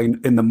drinking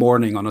wine in the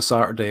morning on a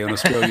Saturday in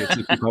Australia to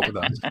keep up with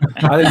that.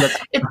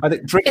 I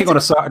think drinking on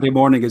a Saturday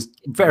morning is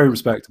very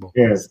respectable.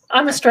 yes.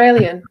 I'm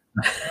Australian.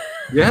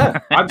 Yeah,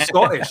 I'm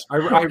Scottish. I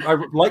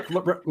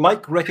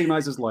like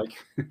recognizes like.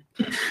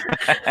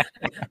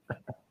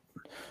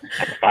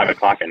 It's 5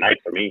 o'clock at night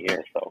for me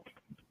here. So,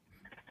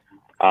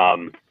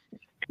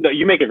 no,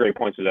 you make a great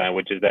point, Susanna,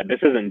 which is that this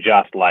isn't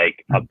just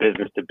like a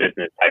business to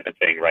business type of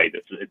thing, right?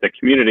 It's a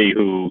community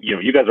who, you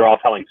know, you guys are all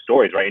telling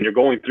stories, right? And you're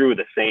going through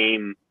the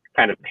same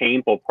kind of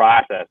painful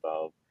process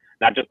of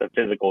not just the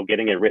physical,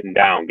 getting it written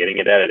down, getting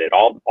it edited,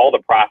 all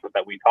the process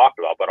that we talked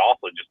about, but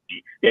also just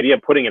the idea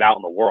of putting it out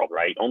in the world,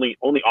 right? Only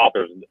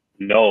authors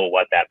know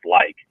what that's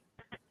like,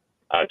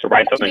 to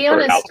write something be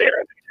honest, out there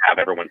and have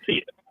everyone see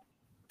it.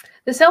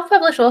 The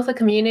self-published author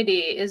community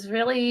is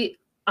really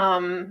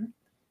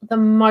the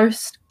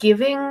most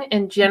giving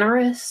and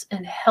generous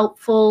and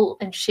helpful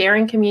and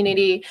sharing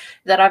community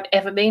that I've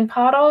ever been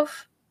part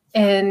of.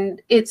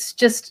 And it's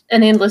just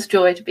an endless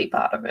joy to be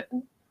part of it.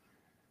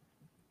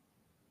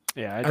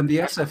 Yeah. And the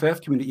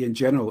SFF community in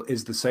general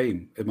is the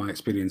same in my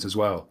experience as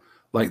well.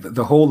 Like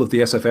the whole of the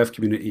SFF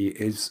community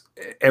is,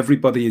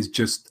 everybody is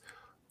just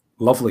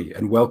lovely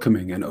and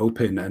welcoming and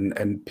open,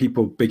 and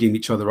people bigging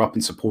each other up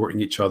and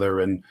supporting each other.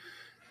 And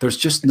there's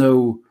just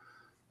no,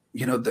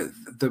 you know,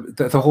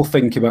 the whole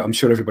thing came out. I'm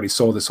sure everybody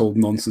saw this whole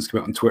nonsense come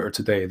out on Twitter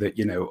today that,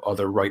 you know,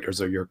 other writers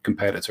are your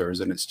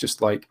competitors. And it's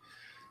just like,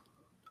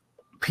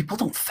 people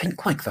don't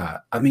think like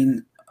that. I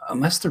mean,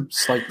 unless they're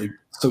slightly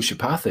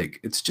sociopathic,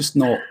 it's just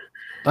not,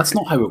 that's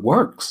not how it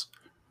works.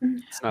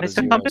 It's not It's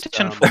a a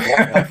competition for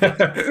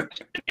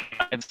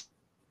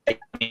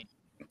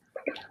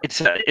it's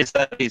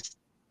that there's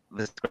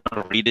going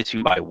to read it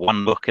to by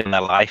one book in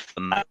their life,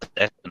 and that's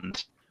it,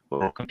 and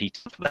we're all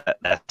competing for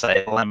that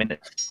sale. I mean,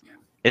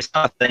 it's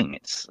not a thing.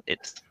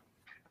 It's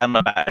I'm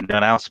about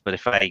anyone else, but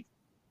if I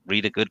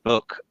read a good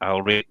book,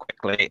 I'll read it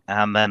quickly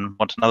and then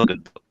want another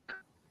good book.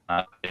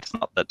 It's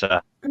not that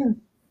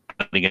I'm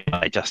only going to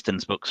buy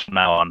Justin's books from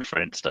now on, for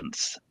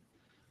instance.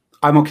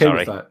 I'm okay Sorry.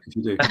 with that if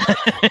you do.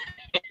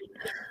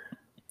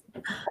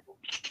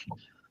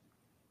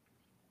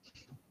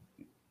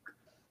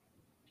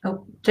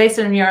 Oh,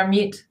 Jason, you're on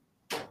mute.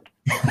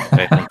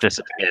 It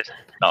disappeared.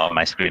 Not on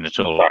my screen at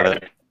all. Sorry.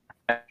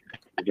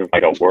 It's just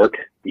like a work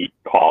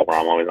call where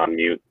I'm always on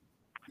mute.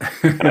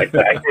 And I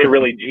did a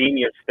really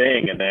genius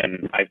thing, and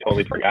then I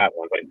totally forgot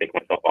once I take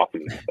myself off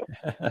of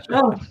mute.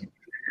 Oh,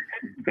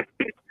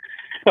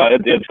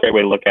 It's a great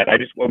way to look at it. I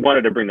just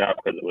wanted to bring that up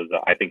because it was,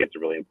 I think it's a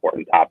really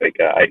important topic.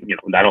 I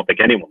don't think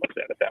anyone looks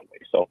at it that way.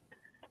 So,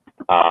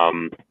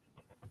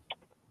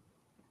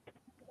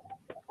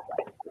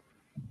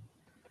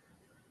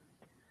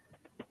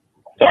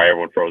 sorry,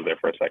 everyone froze there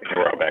for a second.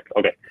 We're back.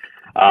 Okay.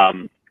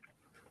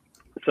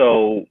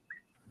 So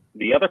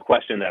the other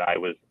question that I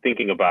was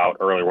thinking about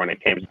earlier when it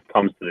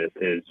comes to this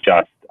is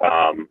just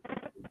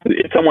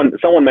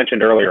someone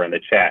mentioned earlier in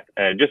the chat,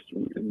 just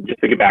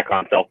to get back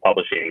on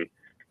self-publishing.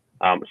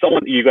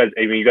 You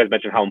guys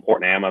mentioned how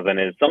important Amazon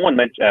is. Someone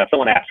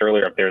asked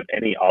earlier if there's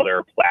any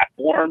other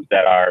platforms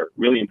that are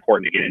really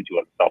important to get into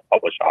a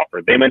self-published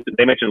offer. They mentioned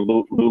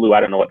Lulu. I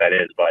don't know what that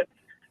is, but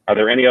are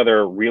there any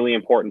other really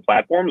important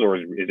platforms, or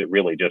is it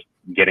really just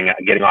getting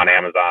on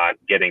Amazon,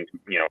 getting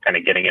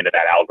into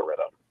that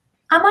algorithm?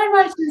 am I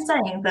right in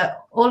saying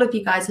that all of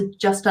you guys are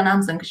just on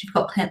Amazon because you've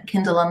got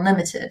Kindle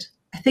Unlimited?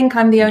 I think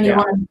I'm the only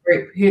one in the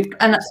group who,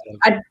 and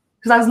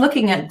because I was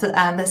looking at this,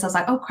 I was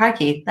like, oh,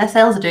 crikey, their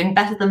sales are doing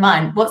better than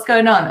mine. What's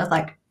going on? I was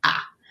like,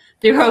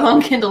 they're all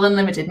on Kindle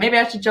Unlimited. Maybe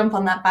I should jump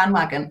on that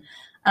bandwagon.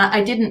 And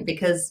I didn't,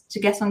 because to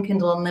get on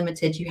Kindle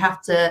Unlimited, you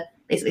have to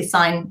basically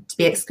sign to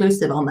be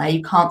exclusive on there.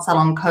 You can't sell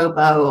on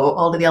Kobo or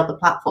all of the other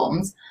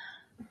platforms.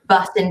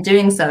 But in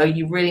doing so,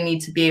 you really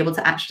need to be able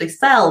to actually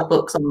sell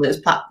books on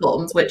those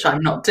platforms, which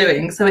I'm not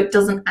doing. So it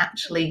doesn't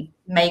actually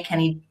make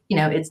any,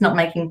 it's not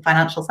making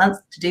financial sense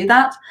to do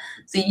that.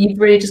 So you've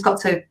really just got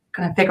to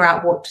kind of figure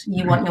out what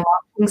you want your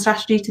marketing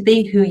strategy to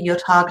be, who you're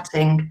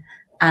targeting,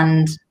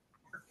 and,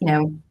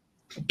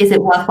 is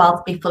it worthwhile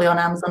to be fully on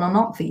Amazon or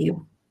not for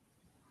you?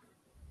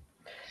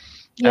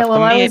 Yeah, well,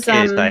 for me,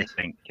 I was. I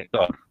think. Go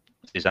on,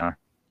 Susanna.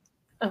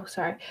 Oh,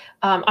 sorry.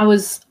 I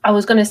was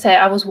going to say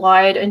I was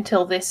wired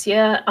until this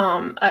year.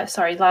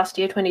 Last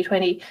year,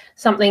 2020.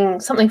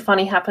 Something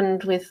funny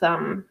happened with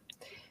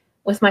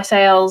my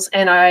sales,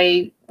 and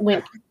I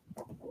went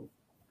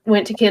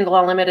to Kindle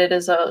Unlimited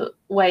as a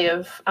way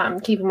of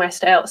keeping my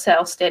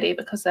sales steady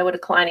because they were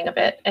declining a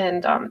bit,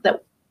 and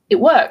that it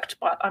worked.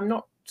 But I'm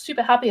not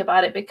super happy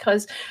about it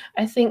because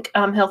I think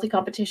healthy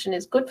competition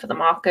is good for the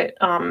market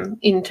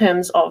in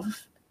terms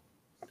of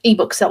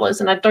ebook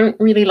sellers, and I don't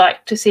really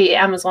like to see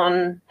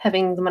Amazon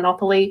having the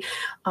monopoly.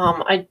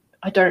 I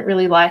don't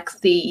really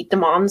like the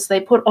demands they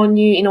put on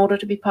you in order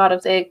to be part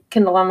of their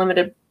Kindle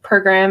Unlimited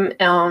program.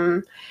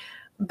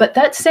 But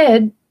that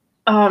said,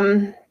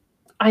 I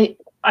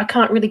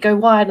can't really go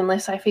wide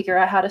unless I figure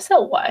out how to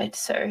sell wide.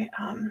 So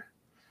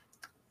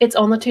it's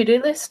on the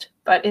to-do list,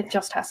 but it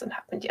just hasn't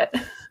happened yet.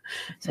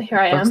 So here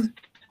I am.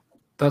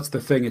 That's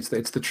the thing. It's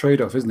the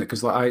trade-off, isn't it?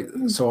 Because I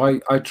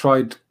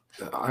tried.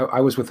 I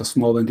was with a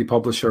small indie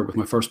publisher with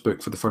my first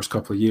book for the first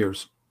couple of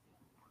years,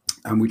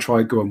 and we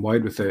tried going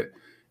wide with it,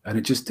 and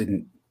it just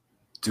didn't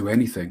do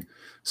anything.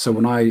 So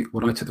when I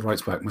took the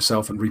rights back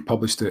myself and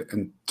republished it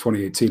in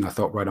 2018, I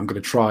thought, right, I'm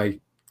going to try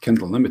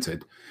Kindle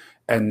Unlimited,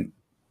 and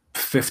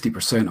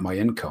 50% of my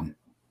income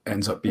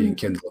ends up being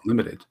Kindle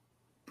Unlimited.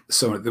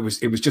 So it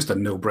was just a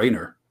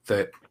no-brainer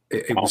that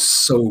it was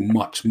so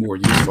much more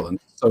useful and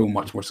so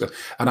much more.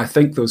 And I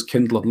think those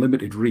Kindle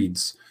Unlimited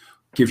reads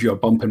give you a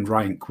bump in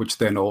rank, which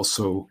then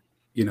also,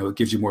 it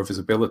gives you more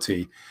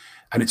visibility,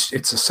 and it's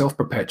a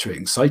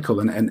self-perpetuating cycle.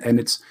 And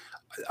it's,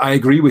 I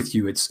agree with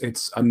you.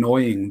 It's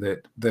annoying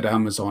that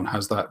Amazon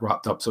has that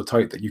wrapped up so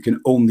tight that you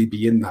can only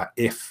be in that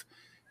if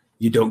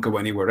you don't go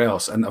anywhere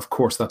else. And of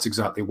course, that's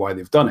exactly why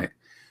they've done it.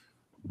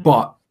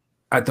 But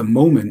at the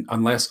moment,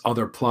 unless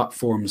other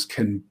platforms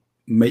can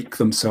make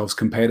themselves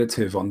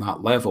competitive on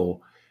that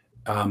level,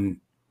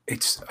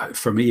 it's,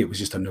 for me, it was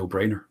just a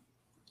no-brainer.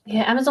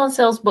 Yeah, Amazon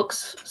sells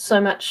books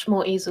so much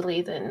more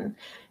easily than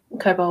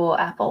Kobo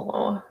or Apple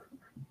or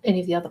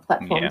any of the other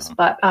platforms. Yeah.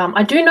 But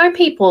I do know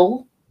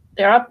people,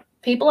 there are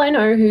people I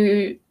know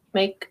who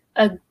make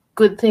a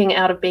good thing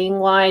out of being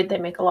wide. They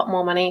make a lot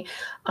more money.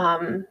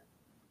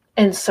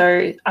 And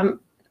so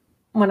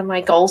one of my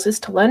goals is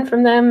to learn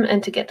from them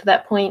and to get to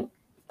that point,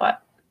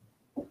 but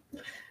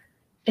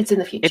it's in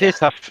the future. It is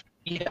tough.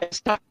 Yeah, it's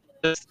tough.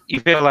 You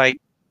feel like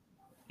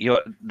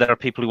there are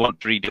people who want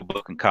to read your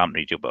book and can't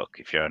read your book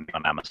if you're on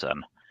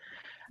Amazon,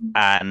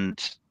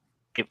 and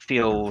it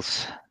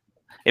feels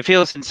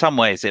in some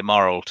ways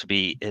immoral to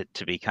be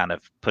kind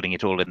of putting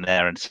it all in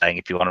there and saying,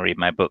 if you want to read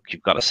my book,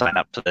 you've got to sign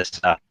up to this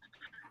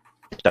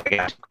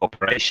gigantic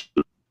corporation.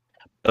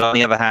 But on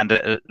the other hand,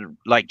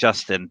 like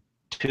Justin,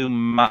 too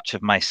much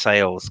of my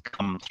sales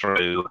come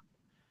through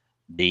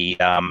the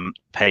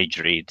page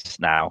reads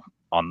now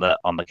on the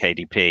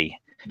KDP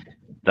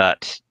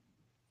that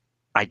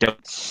I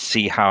don't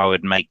see how I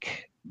would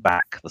make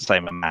back the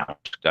same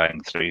amount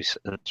going through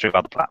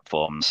other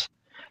platforms.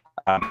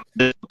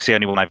 This book's the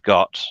only one I've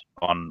got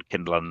on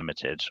Kindle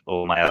Unlimited.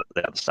 All the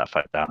other stuff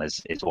I've done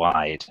is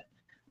wide,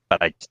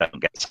 but I just don't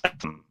get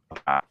some of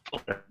that.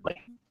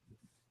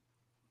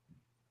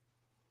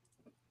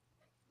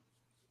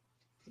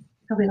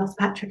 Have we lost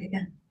Patrick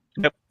again?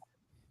 Nope.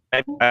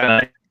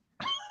 Have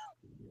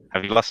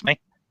you lost me?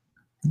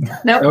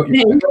 No.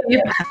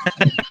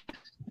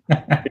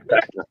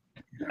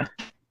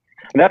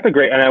 And that's a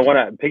great, and I want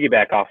to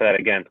piggyback off of that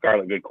again.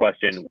 Scarlett, good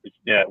question.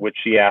 Which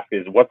she asked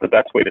is, what's the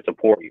best way to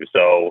support you?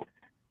 So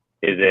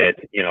is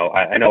it,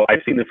 I know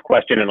I've seen this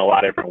question in a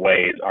lot of different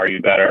ways. Are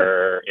you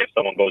better if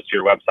someone goes to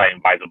your website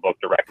and buys a book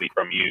directly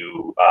from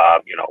you,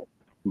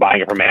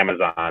 buying it from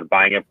Amazon,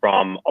 buying it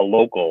from a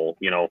local,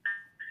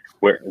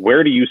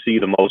 where do you see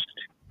the most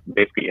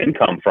basically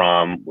income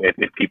from if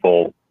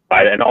people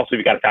buy it? And also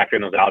you got to factor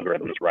in those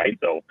algorithms, right?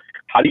 So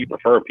how do you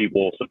prefer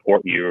people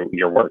support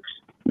your works?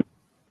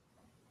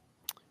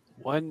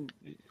 One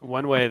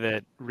way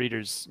that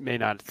readers may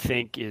not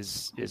think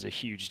is a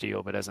huge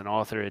deal, but as an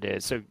author it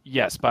is. So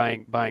yes,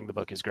 buying the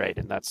book is great,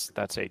 and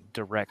that's a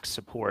direct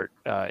support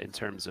in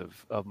terms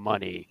of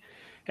money.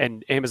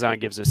 And Amazon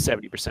gives us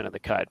 70% of the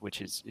cut,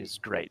 which is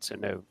great. So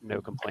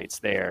no complaints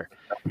there.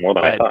 More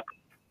than I thought.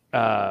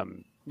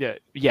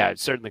 Yeah,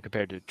 certainly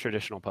compared to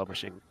traditional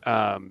publishing.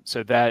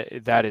 So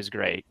that is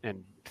great,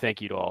 and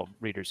thank you to all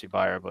readers who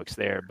buy our books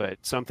there. But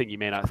something you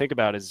may not think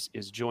about is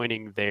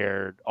joining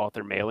their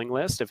author mailing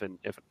list. If an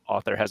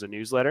author has a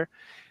newsletter,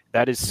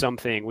 that is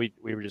something we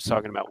were just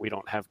talking about. We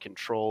don't have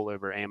control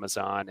over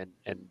Amazon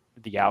and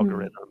the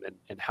algorithm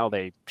and how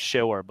they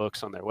show our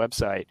books on their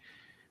website.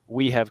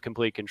 We have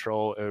complete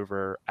control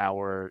over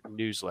our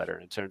newsletter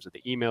in terms of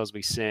the emails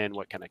we send,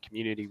 what kind of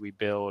community we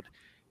build.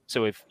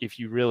 So if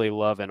you really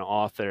love an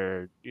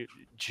author,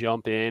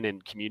 jump in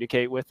and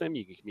communicate with them.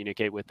 You can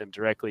communicate with them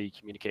directly,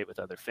 communicate with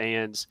other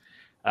fans.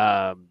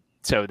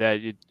 So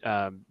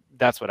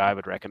that's what I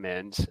would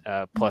recommend.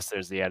 Plus,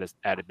 there's the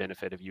added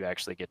benefit of you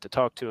actually get to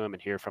talk to them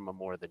and hear from them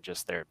more than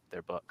just their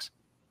books.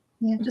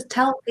 Yeah, just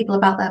tell people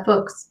about their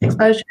books.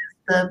 Exposure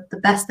is the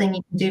best thing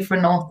you can do for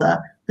an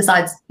author,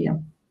 besides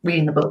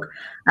reading the book.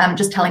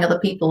 Just telling other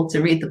people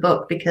to read the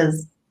book,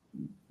 because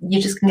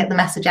you just can get the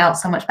message out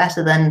so much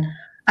better than.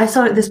 I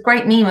saw this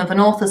great meme of an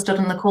author stood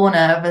in the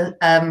corner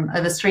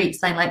of a street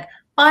saying like,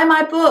 "Buy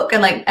my book,"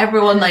 and like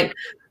everyone like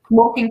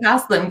walking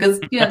past them, because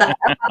that's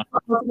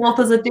what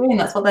authors are doing.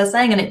 That's what they're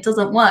saying, and it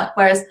doesn't work.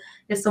 Whereas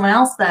if someone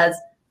else says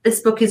this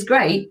book is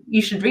great,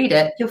 you should read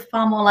it, you're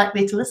far more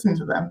likely to listen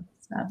to them.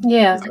 So,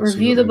 yeah,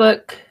 review the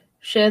book,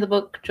 share the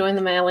book, join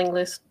the mailing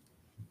list.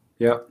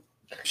 Yeah,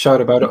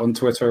 shout about it on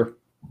Twitter.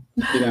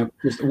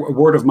 Just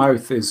word of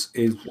mouth is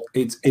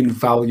it's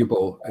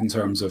invaluable in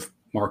terms of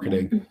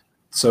marketing.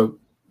 So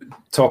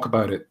talk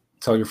about it,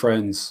 tell your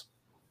friends,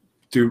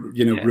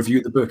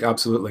 review the book.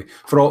 Absolutely.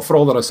 For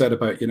all that I said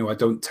about, I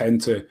don't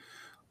tend to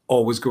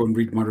always go and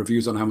read my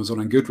reviews on Amazon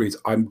and Goodreads.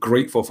 I'm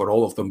grateful for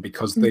all of them,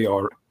 because they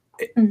are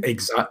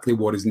exactly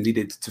what is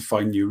needed to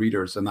find new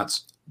readers. And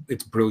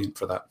it's brilliant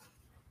for that.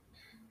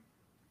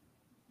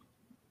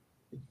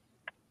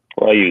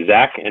 Well,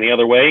 Zach, any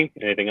other way?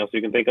 Anything else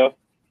you can think of?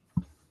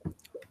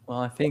 Well,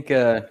 I think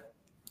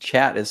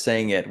chat is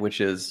saying it,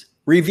 which is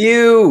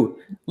review.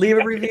 Leave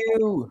a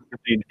review.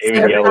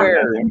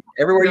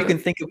 Everywhere you can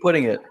think of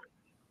putting it.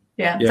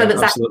 Yeah, so that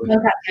Zach can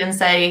contact you and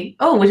say,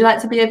 "Oh, would you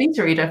like to be a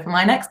beta reader for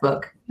my next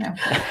book?" Yeah.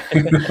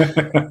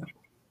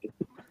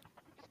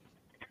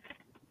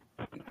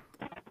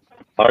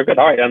 All right, good.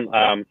 All right, and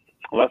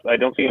unless I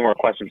don't see any more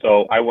questions,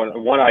 so I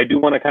do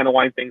want to kind of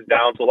wind things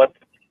down. So let's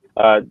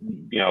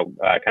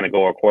kind of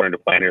go according to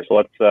plan here. So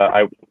let's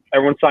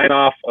everyone sign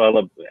off.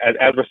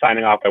 As we're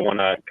signing off, I want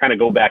to kind of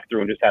go back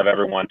through and just have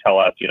everyone tell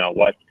us,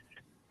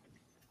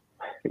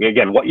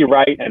 what you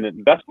write, and the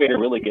best way to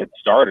really get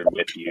started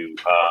with you.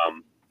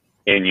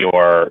 in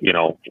your, you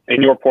know,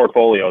 in your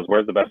portfolios,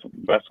 where's the best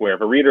way?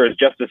 If a reader is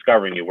just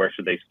discovering you, where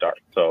should they start?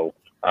 So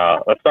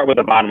let's start with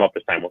the bottom up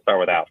this time. We'll start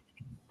with Al.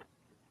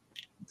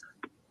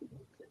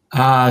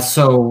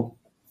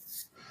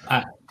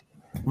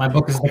 My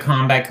book is The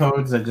Combat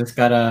Codes. I just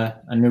got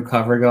a new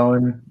cover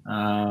going.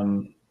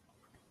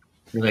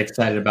 Really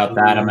excited about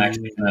that. I'm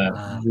actually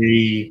gonna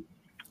rebrand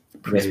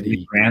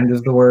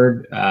is the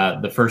word.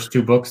 The first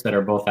two books that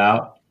are both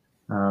out.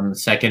 The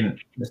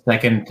second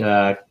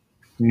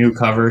new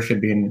cover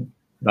should be in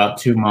about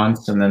 2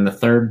 months, and then the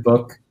third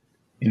book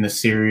in the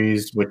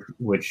series,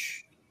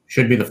 which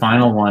should be the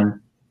final one,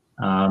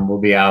 will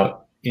be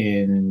out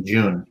in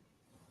June.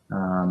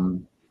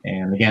 And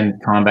again,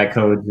 Combat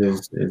Codes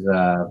is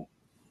a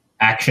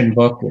action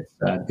book. It's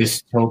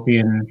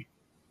dystopian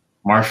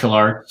martial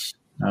arts,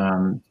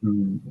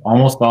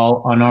 almost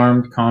all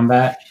unarmed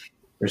combat.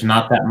 There's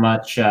not that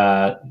much,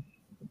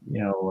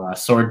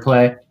 sword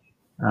play,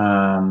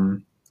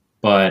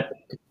 but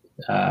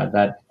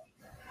that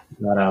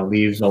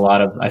leaves a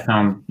lot of. I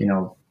found,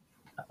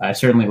 I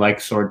certainly like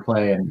sword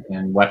play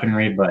and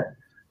weaponry, but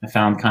I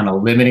found kind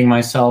of limiting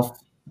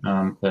myself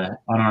to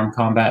unarmed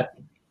combat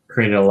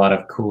created a lot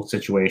of cool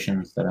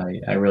situations that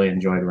I really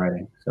enjoyed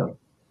writing. So,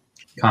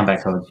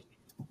 Combat Codes.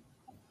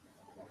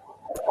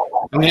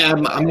 I mean,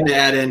 I'm going to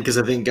add in because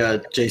I think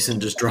Jason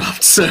just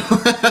dropped. So,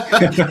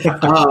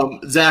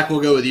 Zach,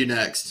 we'll go with you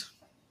next.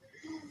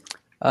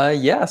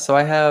 Yeah, so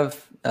I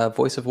have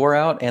Voice of War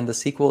out, and the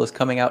sequel is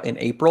coming out in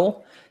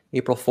April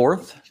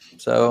 4th.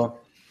 So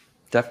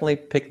definitely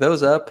pick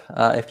those up.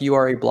 If you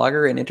are a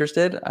blogger and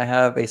interested, I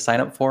have a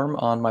sign-up form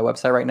on my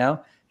website right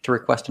now to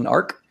request an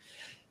ARC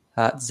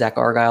at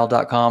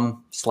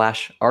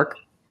zachargyle.com/ARC.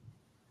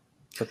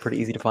 So pretty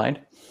easy to find.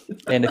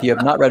 And if you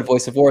have not read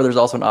Voice of War, there's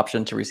also an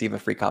option to receive a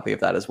free copy of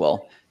that as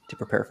well to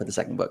prepare for the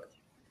second book.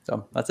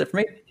 So that's it for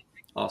me.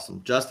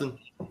 Awesome. Justin?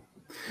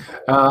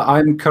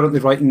 I'm currently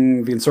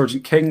writing The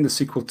Insurgent King, the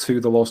sequel to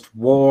The Lost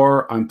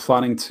War. I'm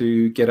planning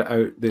to get it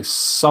out this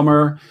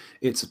summer.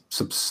 It's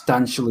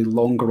substantially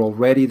longer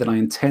already than I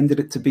intended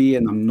it to be,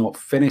 and I'm not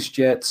finished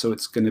yet, so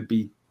it's going to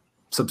be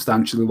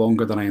substantially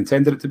longer than I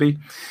intended it to be.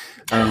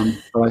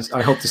 But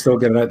I hope to still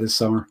get it out this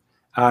summer.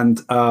 And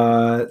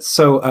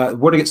so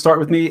where to get started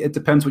with me? It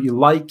depends what you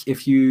like.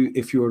 If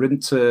you are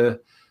into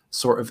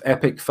sort of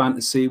epic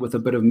fantasy with a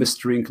bit of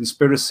mystery and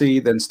conspiracy,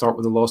 then start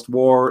with The Lost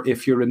War.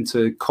 If you're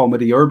into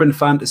comedy urban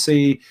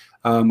fantasy,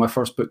 my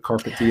first book,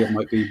 Carpet Diem,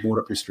 might be more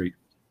up your street.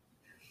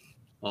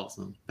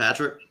 Awesome.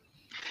 Patrick?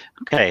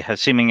 Okay,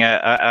 assuming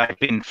I've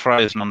been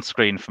frozen on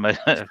screen for most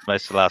of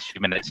the last few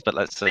minutes, but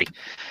let's see.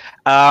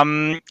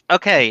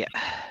 Okay,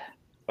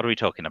 what are we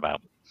talking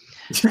about?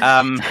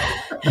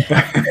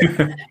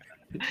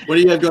 What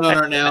do you have going on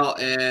right now,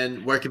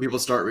 and where can people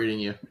start reading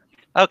you?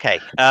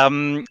 Okay,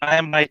 I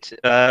might.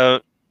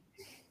 The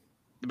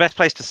best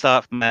place to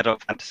start from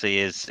adult fantasy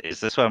is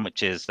this one,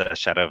 which is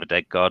Shadow of a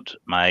Dead God,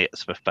 my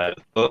Swiftbow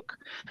book.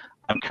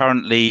 I'm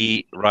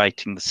currently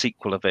writing the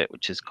sequel of it,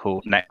 which is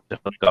called Nectar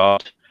of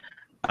God.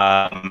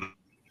 Like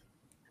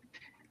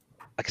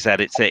I said,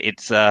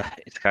 it's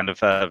kind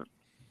of a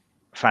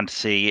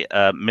fantasy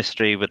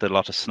mystery with a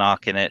lot of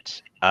snark in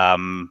it.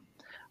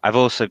 I've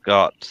also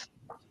got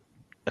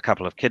a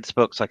couple of kids'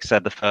 books. Like I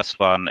said, the first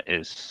one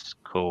is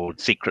called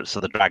Secrets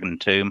of the Dragon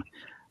Tomb.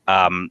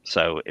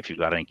 So if you've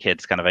got any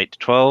kids kind of 8 to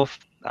 12,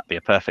 that'd be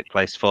a perfect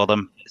place for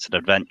them. It's an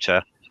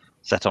adventure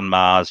set on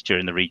Mars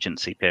during the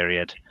Regency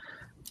period.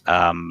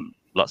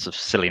 Lots of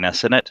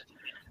silliness in it.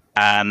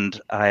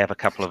 And I have a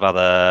couple of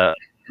other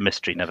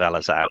mystery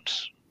novellas out,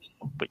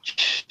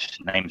 which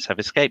names have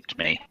escaped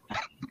me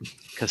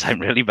because I'm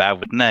really bad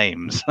with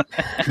names.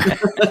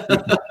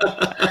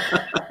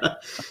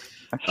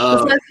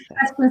 There's loads of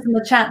questions in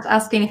the chat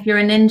asking if you're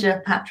a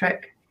ninja,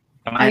 Patrick.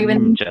 Am I a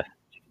ninja?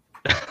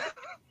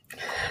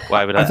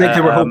 Why would I think they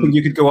were hoping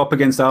you could go up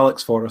against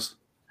Alex for us.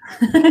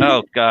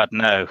 Oh, God,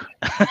 no.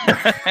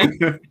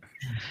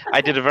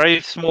 I did a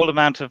very small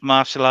amount of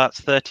martial arts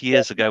 30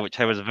 years ago, which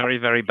I was very,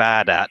 very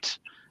bad at.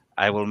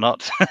 I will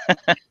not.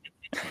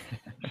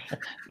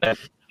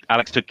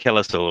 Alex would kill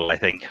us all, I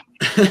think.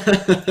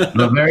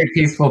 A very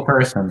peaceful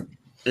person.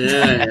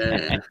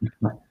 Yeah.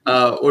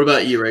 What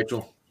about you,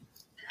 Rachel?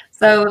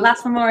 So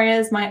Last Memoria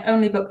is my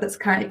only book that's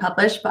currently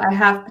published, but I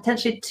have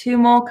potentially 2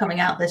 more coming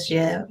out this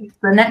year.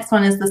 The next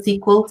one is the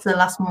sequel to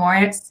Last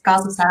Memoria. It's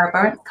Scars of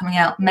Cerebro. It's coming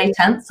out May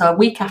 10th, so a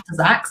week after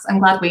Zach's. I'm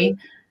glad we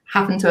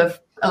happened to have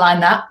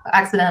aligned that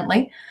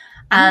accidentally.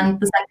 And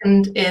the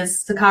second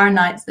is Sakara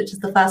Nights, which is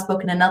the first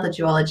book in another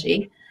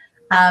duology.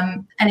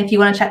 And if you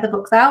want to check the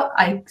books out,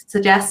 I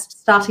suggest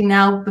starting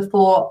now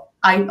before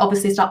I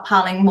obviously start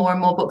piling more and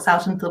more books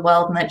out into the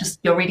world, and then just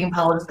your reading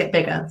pile will just get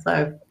bigger.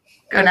 So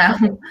go now.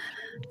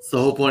 It's the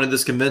whole point of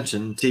this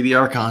convention,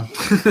 TBRCon.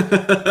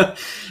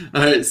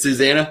 All right,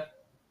 Susanna?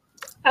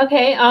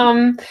 Okay,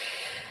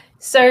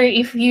 so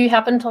if you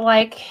happen to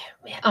like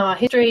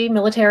history,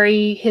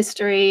 military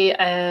history,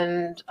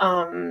 and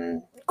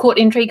court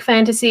intrigue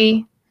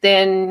fantasy,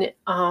 then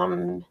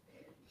there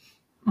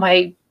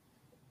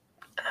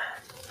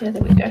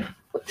we go.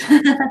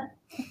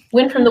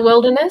 Wind from the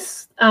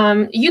Wilderness.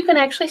 You can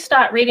actually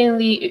start reading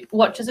the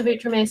Watches of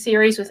Outremer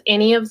series with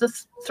any of the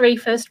three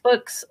first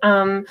books.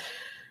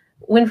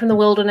 Wind from the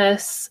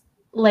Wilderness,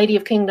 Lady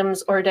of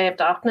Kingdoms, or A Day of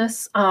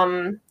Darkness.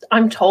 I'm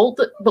told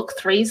that book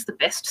 3 is the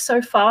best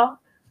so far,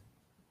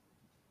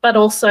 but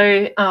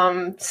also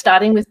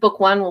starting with book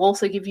 1 will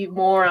also give you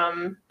more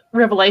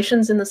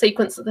revelations in the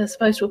sequence that they're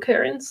supposed to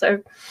occur in. So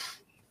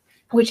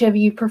whichever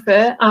you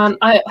prefer.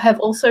 I have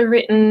also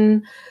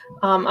written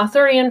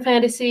Arthurian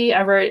fantasy.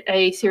 I wrote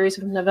a series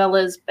of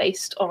novellas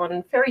based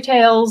on fairy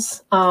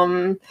tales.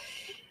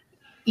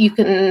 You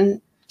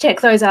can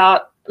check those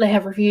out. They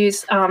have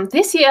reviews.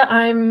 This year,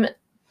 I'm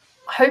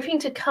hoping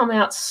to come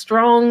out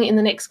strong in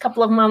the next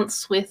couple of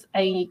months with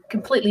a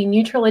completely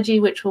new trilogy,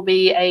 which will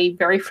be a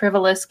very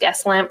frivolous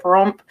gas lamp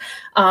romp.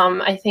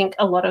 I think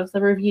a lot of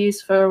the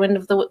reviews for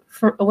Wind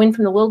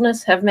from the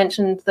Wilderness have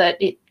mentioned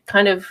that it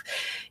kind of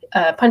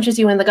punches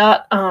you in the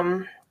gut.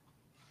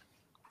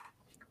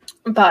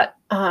 But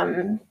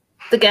the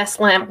gas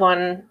lamp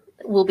one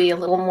will be a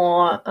little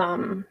more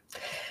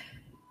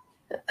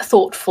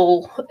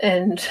thoughtful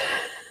and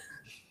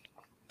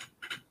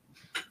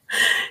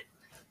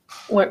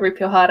won't rip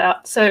your heart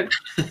out. So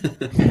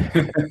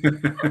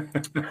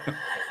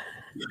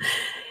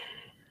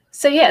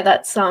yeah,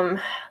 that's a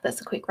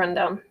quick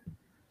rundown.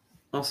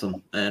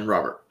 Awesome. And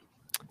Robert.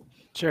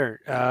 Sure.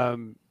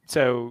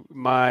 So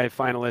my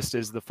finalist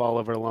is The Fall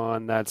of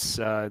Erlan. That's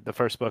the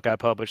first book I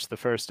published, the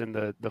first in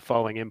the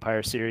Falling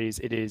Empire series.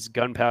 It is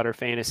gunpowder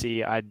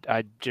fantasy. I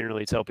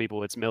generally tell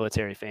people it's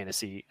military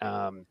fantasy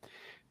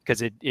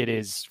because it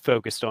is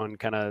focused on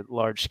kind of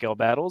large-scale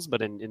battles,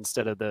 but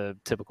instead of the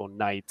typical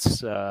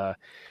knights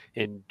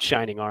in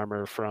shining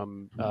armor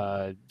from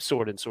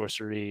sword and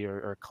sorcery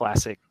or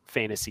classic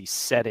fantasy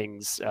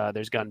settings,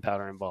 there's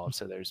gunpowder involved.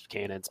 So there's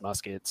cannons,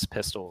 muskets,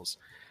 pistols,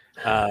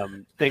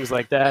 things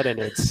like that, and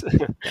it's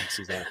thanks,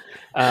 Suzanne.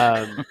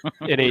 And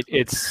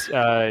it's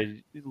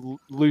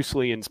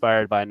loosely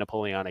inspired by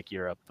Napoleonic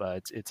Europe.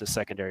 It's a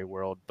secondary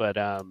world, but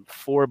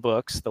 4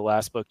 books. The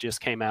last book just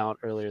came out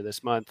earlier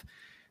this month.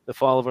 The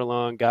Fall of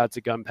Erlan, Gods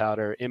of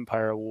Gunpowder,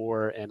 Empire of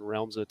War, and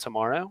Realms of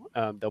Tomorrow.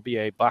 There'll be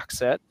a box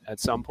set at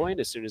some point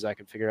as soon as I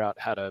can figure out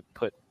how to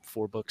put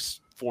 4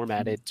 books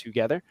formatted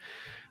together.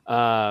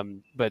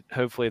 But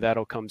hopefully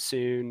that'll come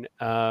soon.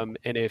 And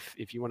if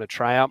you want to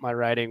try out my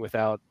writing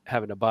without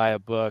having to buy a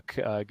book,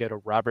 go to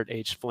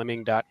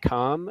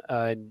roberthfleming.com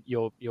and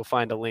you'll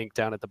find a link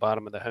down at the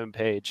bottom of the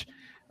homepage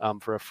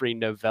for a free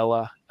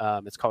novella.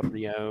 It's called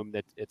Riom.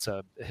 It's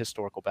a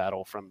historical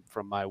battle from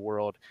my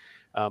world.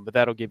 But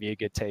that'll give you a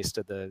good taste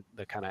of the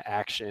kind of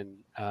action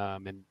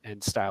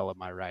and style of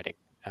my writing.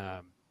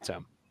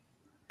 So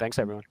thanks,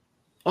 everyone.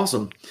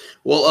 Awesome.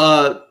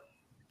 Well,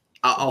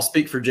 I'll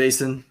speak for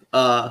Jason,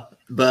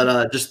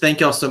 but just thank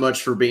y'all so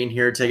much for being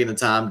here, taking the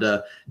time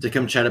to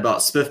come chat about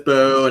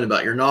SPFBO and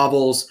about your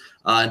novels.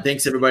 And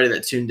thanks everybody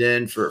that tuned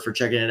in for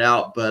checking it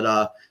out.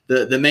 But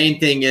the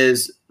main thing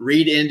is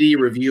read indie,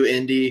 review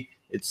indie.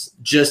 It's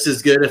just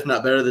as good, if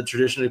not better, than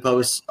traditionally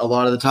published a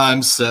lot of the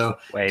times. So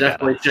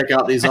definitely check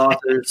out these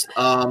authors,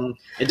 and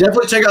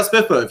definitely check out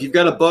SPFBO. If you've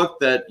got a book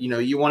that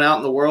you want out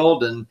in the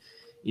world and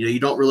you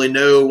don't really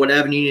know what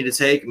avenue you need to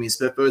take, I mean,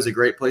 SPFBO is a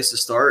great place to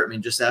start. I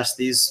mean, just ask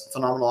these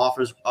phenomenal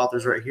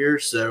authors right here.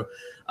 So,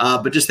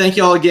 but just thank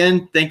you all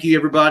again. Thank you,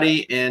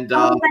 everybody, and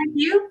thank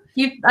you.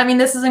 I mean,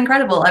 this is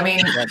incredible. I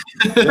mean,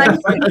 thank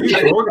you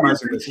for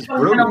organizing this. It's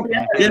brilliant.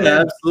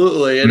 Yeah,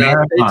 absolutely. And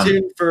stay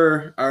tuned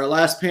for our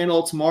last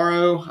panel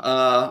tomorrow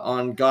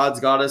on gods,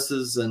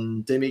 goddesses,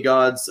 and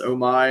demigods. Oh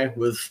my,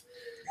 with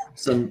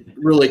some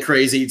really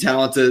crazy,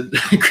 talented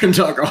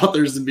Grimdark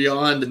authors and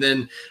beyond. And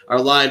then our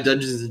live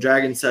Dungeons and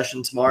Dragons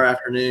session tomorrow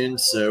afternoon.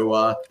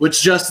 So,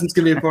 which Justin's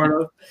gonna be a part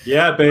of.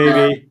 Yeah,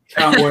 baby.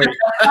 Can't wait.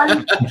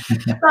 I'm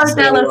so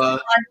jealous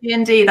of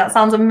D&D. That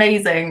sounds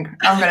amazing.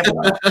 I'm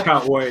gonna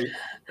can't wait.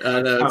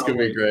 I know it's gonna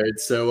be great.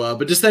 So,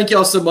 but just thank you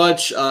all so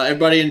much.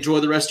 Everybody enjoy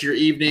the rest of your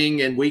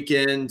evening and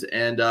weekend,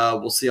 and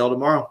we'll see y'all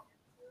tomorrow.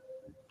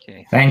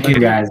 Okay. Thank you,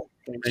 guys.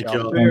 Thank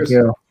you all. Thank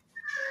you.